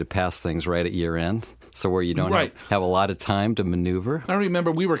tendency to pass things right at year end, so where you don't have a lot of time to maneuver. I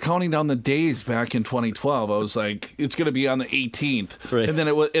remember we were counting down the days back in 2012. I was like, it's going to be on the 18th. Right. And then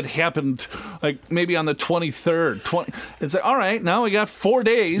it happened like maybe on the 23rd. It's like, all right, now we got 4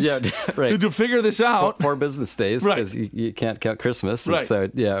 days to figure this out. Four business days because you can't count Christmas. Right. So,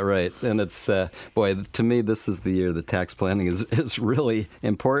 yeah, right. And it's, to me, this is the year the tax planning is really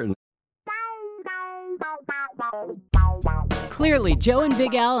important. Clearly, Joe and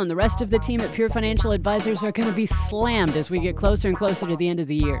Big Al and the rest of the team at Pure Financial Advisors are going to be slammed as we get closer and closer to the end of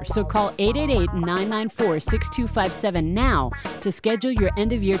the year. So call 888-994-6257 now to schedule your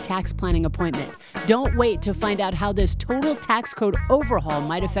end-of-year tax planning appointment. Don't wait to find out how this total tax code overhaul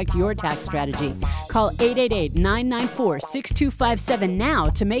might affect your tax strategy. Call 888-994-6257 now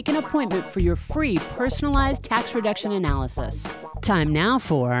to make an appointment for your free personalized tax reduction analysis. Time now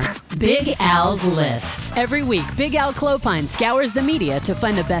for Big Al's List. Every week, Big Al Clopine scours the media to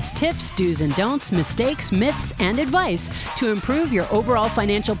find the best tips, do's and don'ts, mistakes, myths, and advice to improve your overall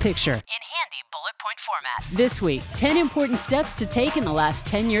financial picture in handy bullet point format. This week, 10 important steps to take in the last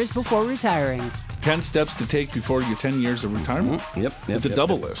 10 years before retiring. 10 steps to take before your 10 years of retirement? Yep. It's a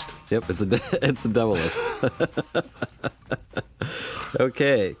double list. Yep, it's a double list.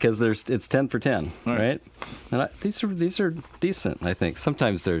 Okay, because it's 10 for 10, right? And these are decent, I think.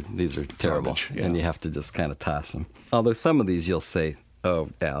 Sometimes these are terrible, Garbage, yeah. and you have to just kind of toss them. Although some of these you'll say, oh,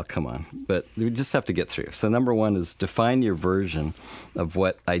 Al, come on. But we just have to get through. So number one is define your version of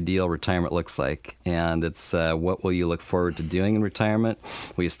what ideal retirement looks like. And it's what will you look forward to doing in retirement?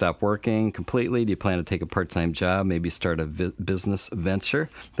 Will you stop working completely? Do you plan to take a part-time job? Maybe start a business venture?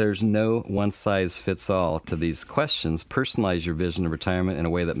 There's no one-size-fits-all to these questions. Personalize your vision of retirement in a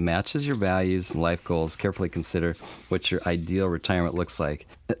way that matches your values and life goals. Carefully consider what your ideal retirement looks like.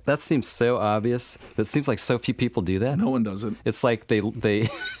 That seems so obvious, but it seems like so few people do that. No one does it. It's like they,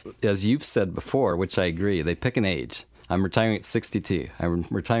 as you've said before, which I agree, they pick an age. I'm retiring at 62. I'm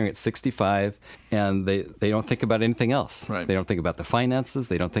retiring at 65, and they don't think about anything else. Right. They don't think about the finances.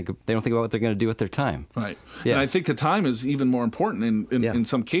 They don't think about what they're going to do with their time. Right. Yeah. And I think the time is even more important in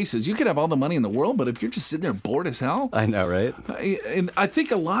some cases. You could have all the money in the world, but if you're just sitting there bored as hell. I know, right? And I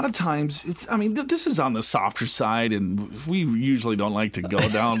think a lot of times this is on the softer side, and we usually don't like to go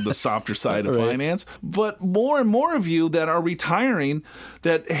down the softer side of Right. finance. But more and more of you that are retiring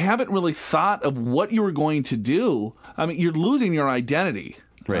that haven't really thought of what you were going to do, you're losing your identity.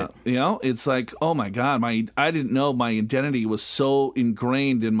 Right. It's like, oh my God, I didn't know my identity was so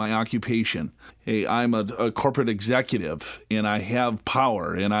ingrained in my occupation. Hey, I'm a corporate executive, and I have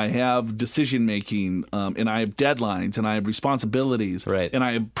power, and I have decision making, and I have deadlines, and I have responsibilities, Right. and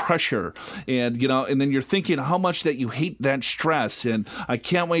I have pressure, and and then you're thinking how much that you hate that stress, and I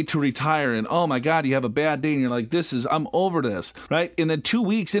can't wait to retire, and oh my God, you have a bad day, and you're like, I'm over this, right? And then 2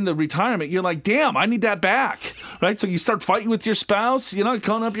 weeks into retirement, you're like, damn, I need that back, right? So you start fighting with your spouse,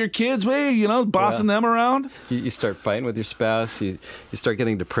 calling up your kids, bossing them around. You start fighting with your spouse. You start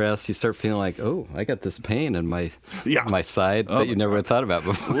getting depressed. You start feeling like, oh, I got this pain in my side that you never thought about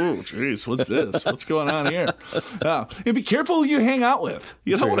before. Oh, jeez, what's this? What's going on here? Yeah. And be careful who you hang out with.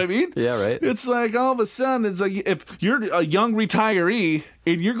 You know True. what I mean? Yeah, right. It's like all of a sudden, it's like if you're a young retiree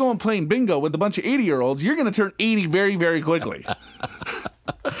and you're going playing bingo with a bunch of 80-year-olds, you're going to turn 80 very, very quickly.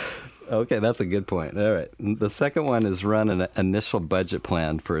 Okay, that's a good point. All right. The second one is run an initial budget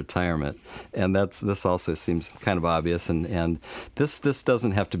plan for retirement. And this also seems kind of obvious. And this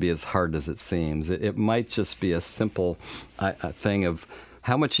doesn't have to be as hard as it seems. It might just be a simple thing of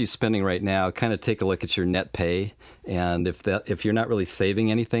how much you're spending right now. Kind of take a look at your net pay. And if you're not really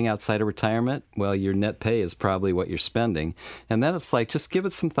saving anything outside of retirement, well, your net pay is probably what you're spending. And then it's like, just give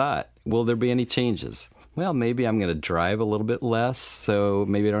it some thought. Will there be any changes? Well, maybe I'm going to drive a little bit less, so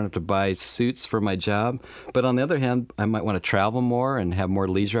maybe I don't have to buy suits for my job. But on the other hand, I might want to travel more and have more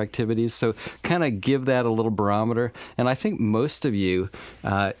leisure activities. So kind of give that a little barometer. And I think most of you,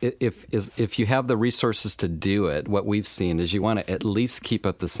 if you have the resources to do it, what we've seen is you want to at least keep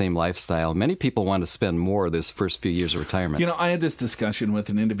up the same lifestyle. Many people want to spend more those first few years of retirement. I had this discussion with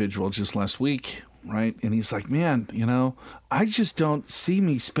an individual just last week. Right. And he's like, man, I just don't see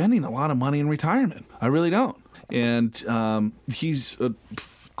me spending a lot of money in retirement. I really don't. And he's a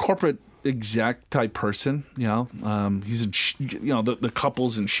corporate exec type person. He's in, the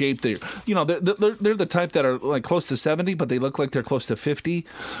couple's in shape. They're the type that are like close to 70, but they look like they're close to 50.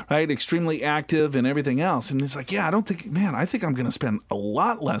 Right. Extremely active and everything else. And he's like, I think I'm going to spend a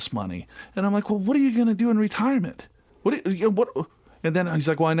lot less money. And I'm like, well, what are you going to do in retirement? What? And then he's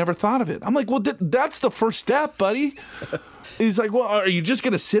like, well, I never thought of it. I'm like, well, that's the first step, buddy. He's like, well, are you just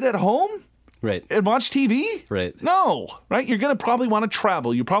going to sit at home? Right. And watch TV? Right. No, right? You're going to probably want to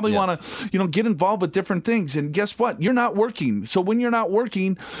travel. You probably want to, get involved with different things. And guess what? You're not working. So when you're not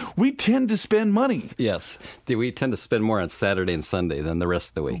working, we tend to spend money. Yes. We tend to spend more on Saturday and Sunday than the rest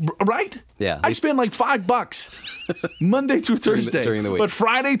of the week. Right? Yeah. I spend like $5 Monday through Thursday. During the week. But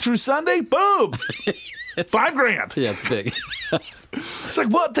Friday through Sunday, boom! $5,000. Yeah, it's big. It's like,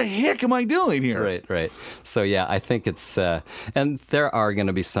 what the heck am I doing here? Right. So, yeah, I think it's, and there are going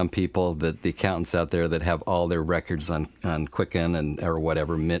to be some people that the accountants out there that have all their records on Quicken or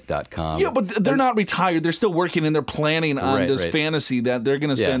whatever, mint.com. Yeah, but they're not retired. They're still working and they're planning on this fantasy that they're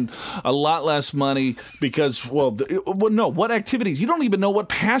going to spend a lot less money because, no, what activities? You don't even know what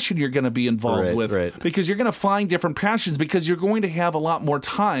passion you're going to be involved with because you're going to find different passions because you're going to have a lot more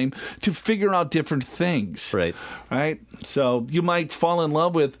time to figure out different things. Right? So you might fall in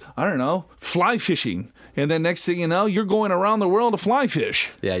love with, I don't know, fly fishing. And then next thing you know, you're going around the world to fly fish.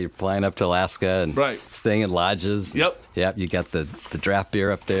 Yeah, you're flying up to Alaska and staying in lodges. Yep. You got the draft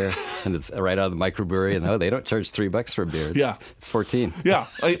beer up there, and it's right out of the microbrewery. And they don't charge $3 for a beer. It's $14. Yeah,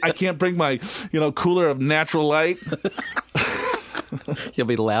 I can't bring my cooler of Natural Light. You'll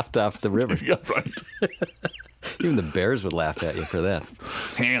be laughed off the river. Yeah, right. Even the bears would laugh at you for that.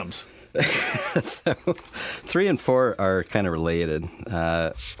 Hams. So 3 and 4 are kind of related.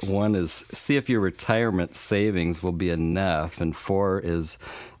 One is see if your retirement savings will be enough, and 4 is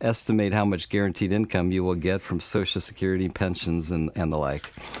estimate how much guaranteed income you will get from Social Security, pensions, and the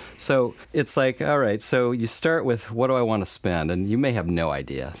like. So it's like, all right, so you start with what do I want to spend? And you may have no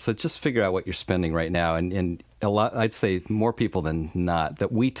idea. So just figure out what you're spending right now. And a lot, I'd say more people than not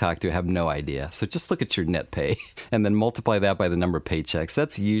that we talk to have no idea. So just look at your net pay and then multiply that by the number of paychecks.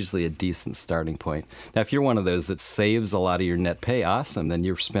 That's usually a decent starting point. Now, if you're one of those that saves a lot of your net pay, awesome, then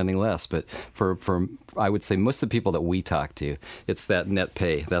you're spending less. But for I would say most of the people that we talk to, it's that net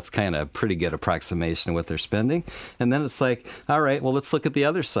pay. That's kind of a pretty good approximation of what they're spending. And then it's like, all right, well, let's look at the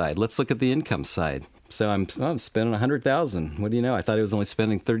other side. Let's look at the income side. So I'm spending $100,000. What do you know? I thought I was only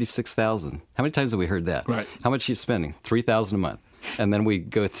spending $36,000. How many times have we heard that? Right. How much are you spending? $3,000 a month. And then we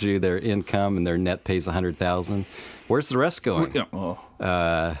go through their income and their net pays $100,000. Where's the rest going?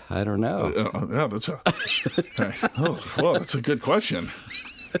 I don't know. That's a good question.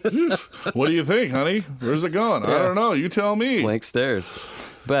 What do you think, honey? Where's it going? I don't know. You tell me. Blank stares.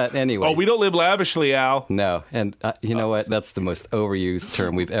 But anyway. Oh, we don't live lavishly, Al. No. And you know what? That's the most overused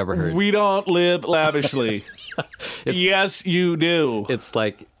term we've ever heard. We don't live lavishly. Yes, you do. It's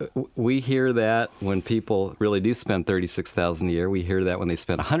like we hear that when people really do spend $36,000 a year. We hear that when they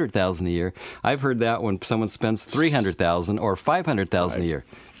spend $100,000 a year. I've heard that when someone spends $300,000 or $500,000 a year.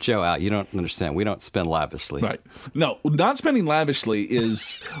 Joe, Al, you don't understand. We don't spend lavishly. Right. No, not spending lavishly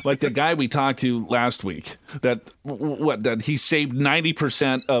is like the guy we talked to last week that he saved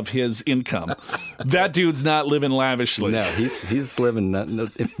 90% of his income. That dude's not living lavishly. No, he's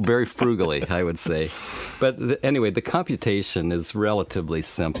living very frugally, I would say. But anyway, the computation is relatively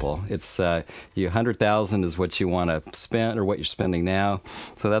simple. It's $100,000 is what you want to spend or what you're spending now.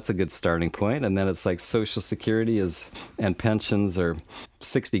 So that's a good starting point. And then it's like Social Security and pensions are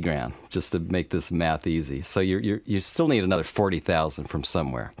 $60,000 just to make this math easy. So you still need another $40,000 from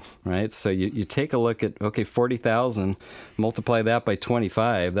somewhere, right? So you take a look at $40,000, multiply that by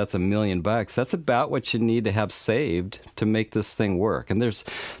 25. That's $1 million. That's about what you need to have saved to make this thing work. And there's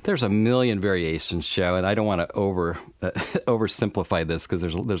a million variations, Joe. And I don't want to oversimplify this because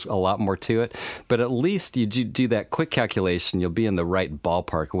there's a lot more to it. But at least you do that quick calculation, you'll be in the right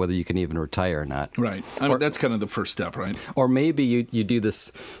ballpark of whether you can even retire or not. Right. I mean, that's kind of the first step, right? Or maybe you do this.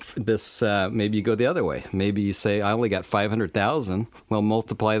 Maybe you go the other way. Maybe you say, I only got $500,000. Well,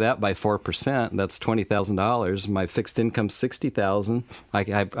 multiply that by 4%. That's $20,000. My fixed income $60,000.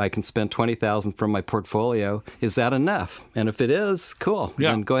 I can spend $20,000 from my portfolio. Is that enough? And if it is, cool.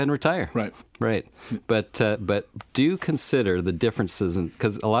 Yeah. Then go ahead and retire. Right. But do consider the differences,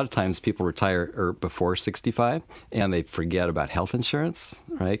 because a lot of times people retire before 65 and they forget about health insurance,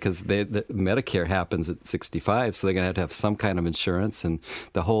 right? Because the Medicare happens at 65, so they're going to have some kind of insurance, and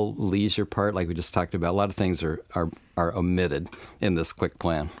the whole leisure part, like we just talked about, a lot of things are omitted in this quick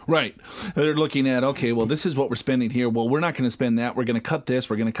plan. Right. They're looking at, okay, well, this is what we're spending here. Well, we're not going to spend that. We're going to cut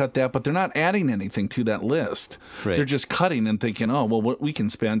this. We're going to cut that. But they're not adding anything to that list. Right. They're just cutting and thinking, oh, well, we can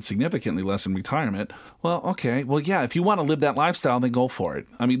spend significantly less in retirement. Well, okay. Well, yeah, if you want to live that lifestyle, then go for it.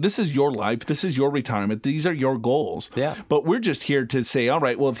 I mean, this is your life. This is your retirement. These are your goals. Yeah. But we're just here to say, all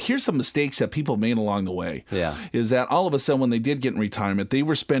right, well, here's some mistakes that people made along the way. Yeah. Is that all of a sudden when they did get in retirement, they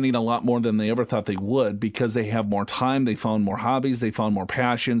were spending a lot more than they ever thought they would because they have more time. They found more hobbies, they found more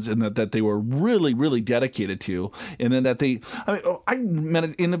passions, and that they were really, really dedicated to. And then that I met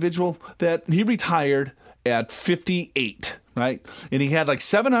an individual that he retired at 58, right? And he had like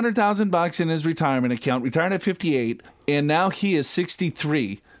 $700,000 in his retirement account, retired at 58, and now he is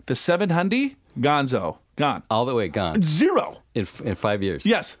 63. The 700, gonzo, gone. All the way gone. Zero. In 5 years.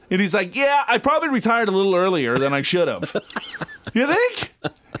 Yes. And he's like, yeah, I probably retired a little earlier than I should have. You think?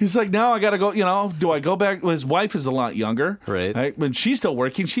 He's like, now I got to go, do I go back? Well, his wife is a lot younger. Right. When she's still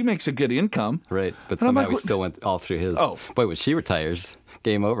working, she makes a good income. Right. But And I'm somehow like, we what- still went all through his. Oh. Boy, when she retires,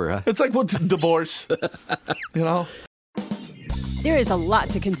 game over, huh? It's like, well, divorce, There is a lot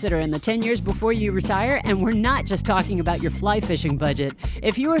to consider in the 10 years before you retire, and we're not just talking about your fly fishing budget.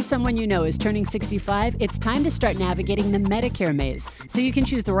 If you or someone you know is turning 65, it's time to start navigating the Medicare maze so you can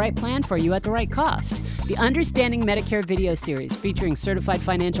choose the right plan for you at the right cost. The Understanding Medicare video series featuring certified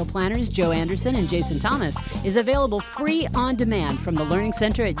financial planners Joe Anderson and Jason Thomas is available free on demand from the Learning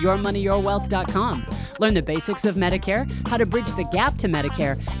Center at yourmoneyyourwealth.com. Learn the basics of Medicare, how to bridge the gap to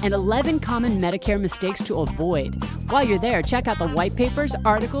Medicare, and 11 common Medicare mistakes to avoid. While you're there, check out the white papers,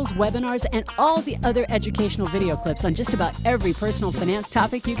 articles, webinars, and all the other educational video clips on just about every personal finance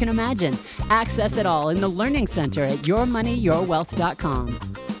topic you can imagine. Access it all in the Learning Center at yourmoneyyourwealth.com.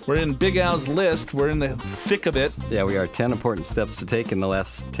 We're in Big Al's list. We're in the thick of it. Yeah, we are 10 important steps to take in the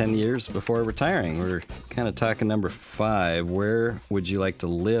last 10 years before retiring. We're kind of talking number 5. Where would you like to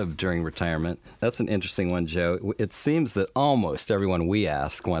live during retirement? That's an interesting one, Joe. It seems that almost everyone we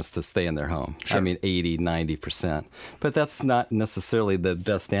ask wants to stay in their home. Sure. I mean, 80, 90%. But that's not necessarily the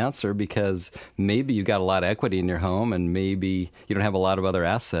best answer because maybe you've got a lot of equity in your home and maybe you don't have a lot of other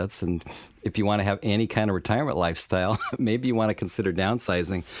assets. And if you want to have any kind of retirement lifestyle, maybe you want to consider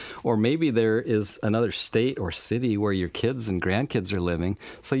downsizing. Or maybe there is another state or city where your kids and grandkids are living.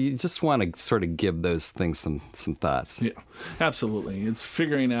 So you just want to sort of give those things some thoughts. Yeah, absolutely. It's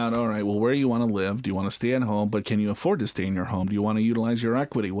figuring out, all right, well, where you want to live? Do you want to stay at home, but can you afford to stay in your home? Do you want to utilize your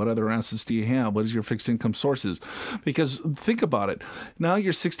equity? What other assets do you have? What is your fixed income sources? Because think about it. Now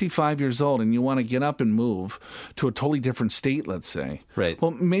you're 65 years old and you want to get up and move to a totally different state, let's say. Right.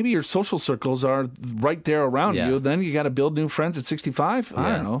 Well, maybe your social circles are right there around Yeah. you. Then you got to build new friends at 65?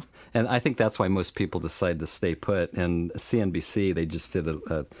 I don't know. And I think that's why most people decide to stay put. And CNBC, they just did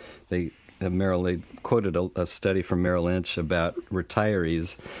they quoted a study from Merrill Lynch about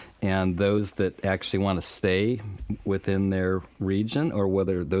retirees and those that actually want to stay within their region or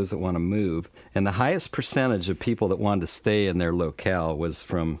whether those that want to move. And the highest percentage of people that wanted to stay in their locale was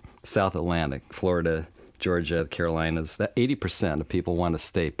from South Atlantic, Florida, Georgia, the Carolinas. That 80% of people want to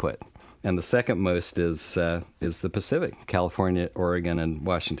stay put. And the second most is the Pacific, California, Oregon, and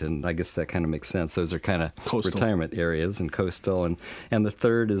Washington. I guess that kind of makes sense. Those are kind of Coastal. retirement areas and coastal. And the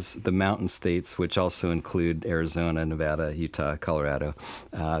third is the mountain states, which also include Arizona, Nevada, Utah, Colorado.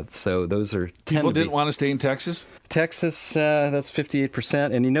 So those are People didn't want to stay in Texas? Texas, that's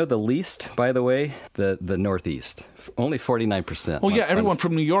 58%. And you know the least, by the way, the Northeast. Only 49%. Well, yeah, everyone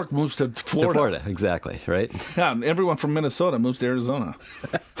from New York moves to Florida. To Florida, exactly, right? Yeah, and everyone from Minnesota moves to Arizona.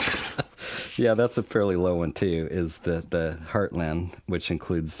 Yeah, that's a fairly low one, too, is the Heartland, which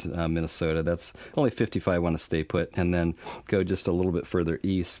includes Minnesota. That's only 55 want to stay put. And then go just a little bit further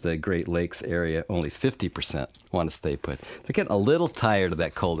east, the Great Lakes area, only 50% want to stay put. They're getting a little tired of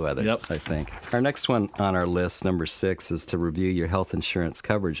that cold weather, Yep. I think. Our next one on our list, number 6, is to review your health insurance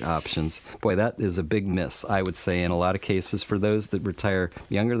coverage options. Boy, that is a big miss, I would say, in a lot of cases for those that retire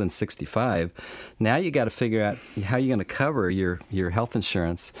younger than 65. Now you got to figure out how you're going to cover your health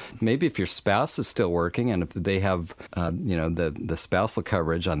insurance. Maybe if your spouse is still working and if they have the spousal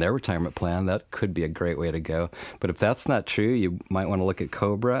coverage on their retirement plan, that could be a great way to go. But if that's not true, you might want to look at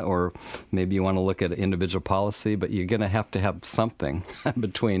COBRA, or maybe you want to look at an individual policy, but you're going to have something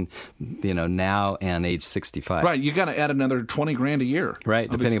between now and age 65. Right, you got to add another $20,000 a year. Right,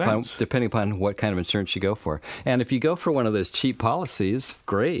 of depending expense. upon what kind of insurance you go for. And if you go for one of those cheap policies,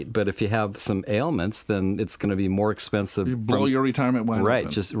 great. But if you have some ailments, then it's going to be more expensive. You blow your retirement wide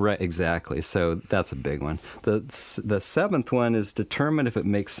Right, open. exactly. So that's a big one. The seventh one is determine if it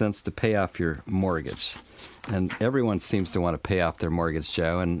makes sense to pay off your mortgage. And everyone seems to want to pay off their mortgage,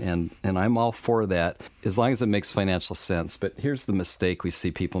 Joe, and I'm all for that as long as it makes financial sense. But here's the mistake we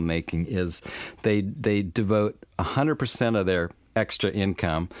see people making is they devote 100% of their extra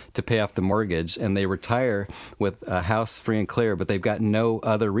income to pay off the mortgage, and they retire with a house free and clear, but they've got no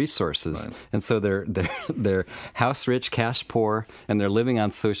other resources. Right. And so they're house rich, cash poor, and they're living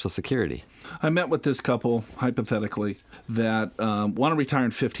on Social Security. I met with this couple, hypothetically, that want to retire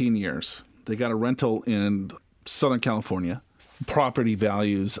in 15 years. They got a rental in Southern California. Property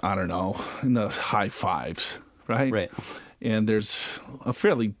values, I don't know, in the high fives, right? Right. And there's a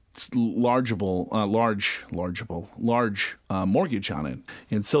fairly large mortgage on it.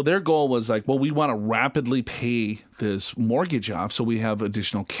 And so their goal was like, well, we want to rapidly pay this mortgage off so we have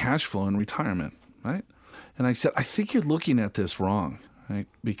additional cash flow in retirement, right? And I said, I think you're looking at this wrong. Right?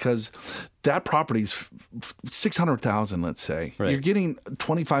 Because that property's $600,000, let's say. Right. You're getting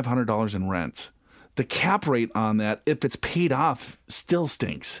 $2,500 in rent. the cap rate on that, if it's paid off, still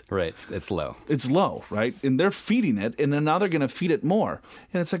stinks. Right. It's low. It's low, right? And they're feeding it, and then now they're going to feed it more.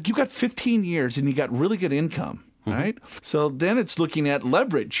 And it's like you got 15 years and you got really good income, right? So then it's looking at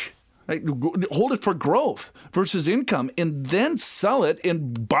leverage. Right? Hold it for growth versus income, and then sell it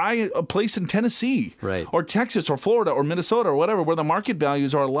and buy a place in Tennessee, right, or Texas, or Florida, or Minnesota, or whatever, where the market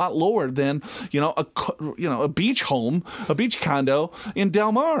values are a lot lower than a beach home, a beach condo in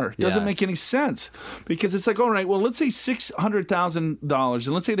Del Mar. Doesn't make any sense, because it's like, all right, well, let's say $600,000,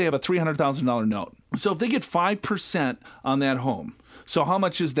 and let's say they have a $300,000 note. So if they get 5% on that home, so how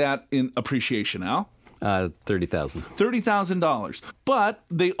much is that in appreciation, Al? $30,000. $30,000. But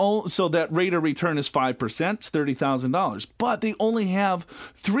so that rate of return is 5%, it's $30,000. But they only have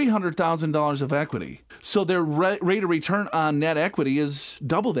 $300,000 of equity. So their rate of return on net equity is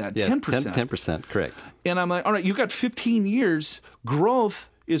double that, 10%. 10%, correct. And I'm like, all right, you got 15 years. Growth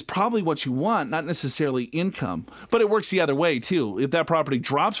is probably what you want, not necessarily income. But it works the other way, too. If that property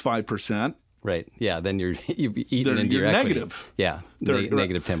drops 5%, right. Yeah. Then you've eaten into your equity. Negative. Yeah.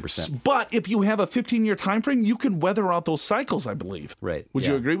 Negative 10%. But if you have a 15-year time frame, you can weather out those cycles, I believe. Right. Would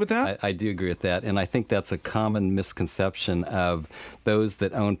you agree with that? I do agree with that. And I think that's a common misconception of those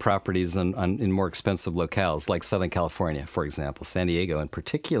that own properties in more expensive locales, like Southern California, for example. San Diego in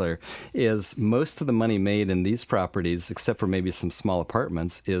particular, is most of the money made in these properties, except for maybe some small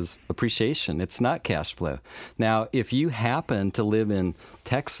apartments, is appreciation. It's not cash flow. Now, if you happen to live in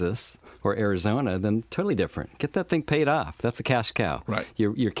Texas or Arizona, then totally different. Get that thing paid off. That's a cash cow. Right.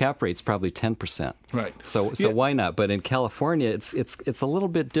 Your cap rate's probably 10%. Right. So why not? But in California, it's a little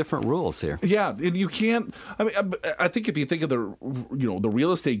bit different rules here. Yeah, and you can't. I mean, I think if you think of the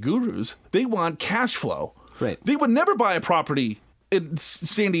real estate gurus, they want cash flow. Right. They would never buy a property in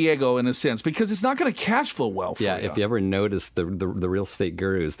San Diego, in a sense, because it's not going to cash flow well for you. Yeah, if you ever notice the real estate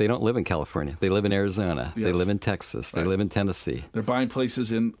gurus, they don't live in California. They live in Arizona. Yes. They live in Texas. They live in Tennessee. They're buying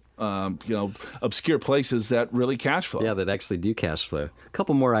places in obscure places that really cash flow. Yeah, that actually do cash flow. A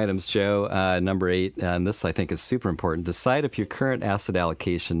couple more items, Joe. Number 8, and this I think is super important. Decide if your current asset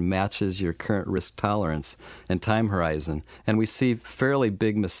allocation matches your current risk tolerance and time horizon. And we see fairly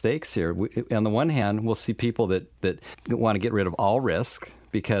big mistakes here. On the one hand, we'll see people that want to get rid of all risk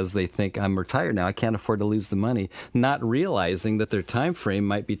because they think, I'm retired now, I can't afford to lose the money, not realizing that their time frame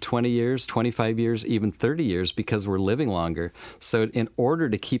might be 20 years, 25 years, even 30 years because we're living longer. So in order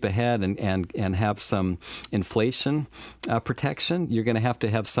to keep ahead and have some inflation protection, you're going to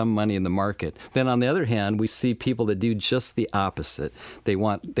have some money in the market. Then on the other hand, we see people that do just the opposite. They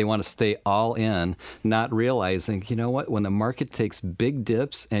want to stay all in, not realizing, you know what, when the market takes big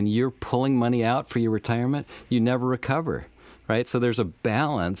dips and you're pulling money out for your retirement, you never recover. Right? So there's a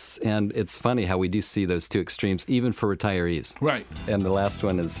balance, and it's funny how we do see those two extremes, even for retirees. Right. And the last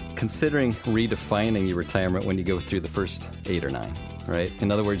one is considering redefining your retirement when you go through the first 8 or 9. Right?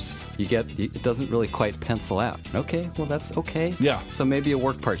 In other words, it doesn't really quite pencil out. Okay, well, that's okay. Yeah. So maybe you'll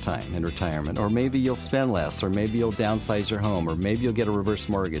work part-time in retirement, or maybe you'll spend less, or maybe you'll downsize your home, or maybe you'll get a reverse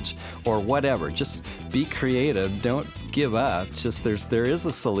mortgage, or whatever. Just be creative. Don't give up. Just there is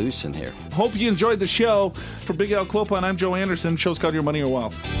a solution here. Hope you enjoyed the show. For Big Al Clopon, I'm Joe Anderson. Show's called Your Money or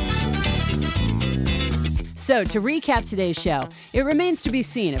Wealth. So, to recap today's show, it remains to be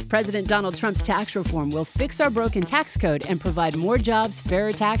seen if President Donald Trump's tax reform will fix our broken tax code and provide more jobs,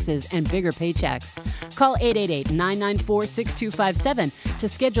 fairer taxes, and bigger paychecks. Call 888-994-6257 to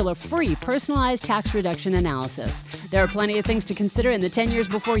schedule a free personalized tax reduction analysis. There are plenty of things to consider in the 10 years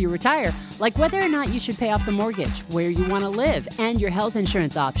before you retire, like whether or not you should pay off the mortgage, where you want to live, and your health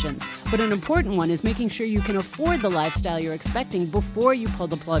insurance options. But an important one is making sure you can afford the lifestyle you're expecting before you pull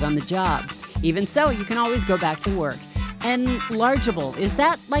the plug on the job. Even so, you can always go back to work. And Largeable, is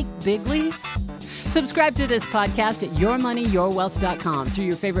that like Bigly? Subscribe to this podcast at yourmoneyyourwealth.com through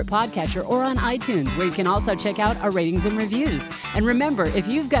your favorite podcatcher or on iTunes, where you can also check out our ratings and reviews. And remember, if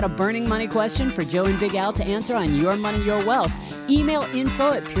you've got a burning money question for Joe and Big Al to answer on Your Money, Your Wealth, email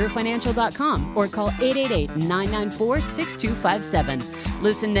info@purefinancial.com or call 888-994-6257.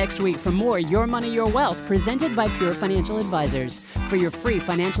 Listen next week for more Your Money, Your Wealth presented by Pure Financial Advisors. For your free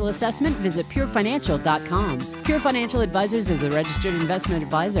financial assessment, visit purefinancial.com. Pure Financial Advisors is a registered investment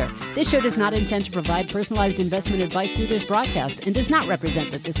advisor. This show does not intend to provide personalized investment advice through this broadcast and does not represent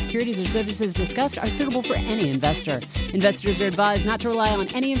that the securities or services discussed are suitable for any investor. Investors are advised not to rely on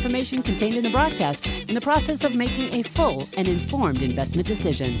any information contained in the broadcast in the process of making a full and informed investment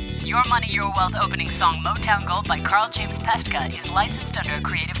decision. Your Money, Your Wealth opening song Motown Gold by Carl James Pestka is licensed under a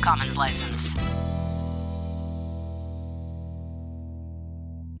Creative Commons license.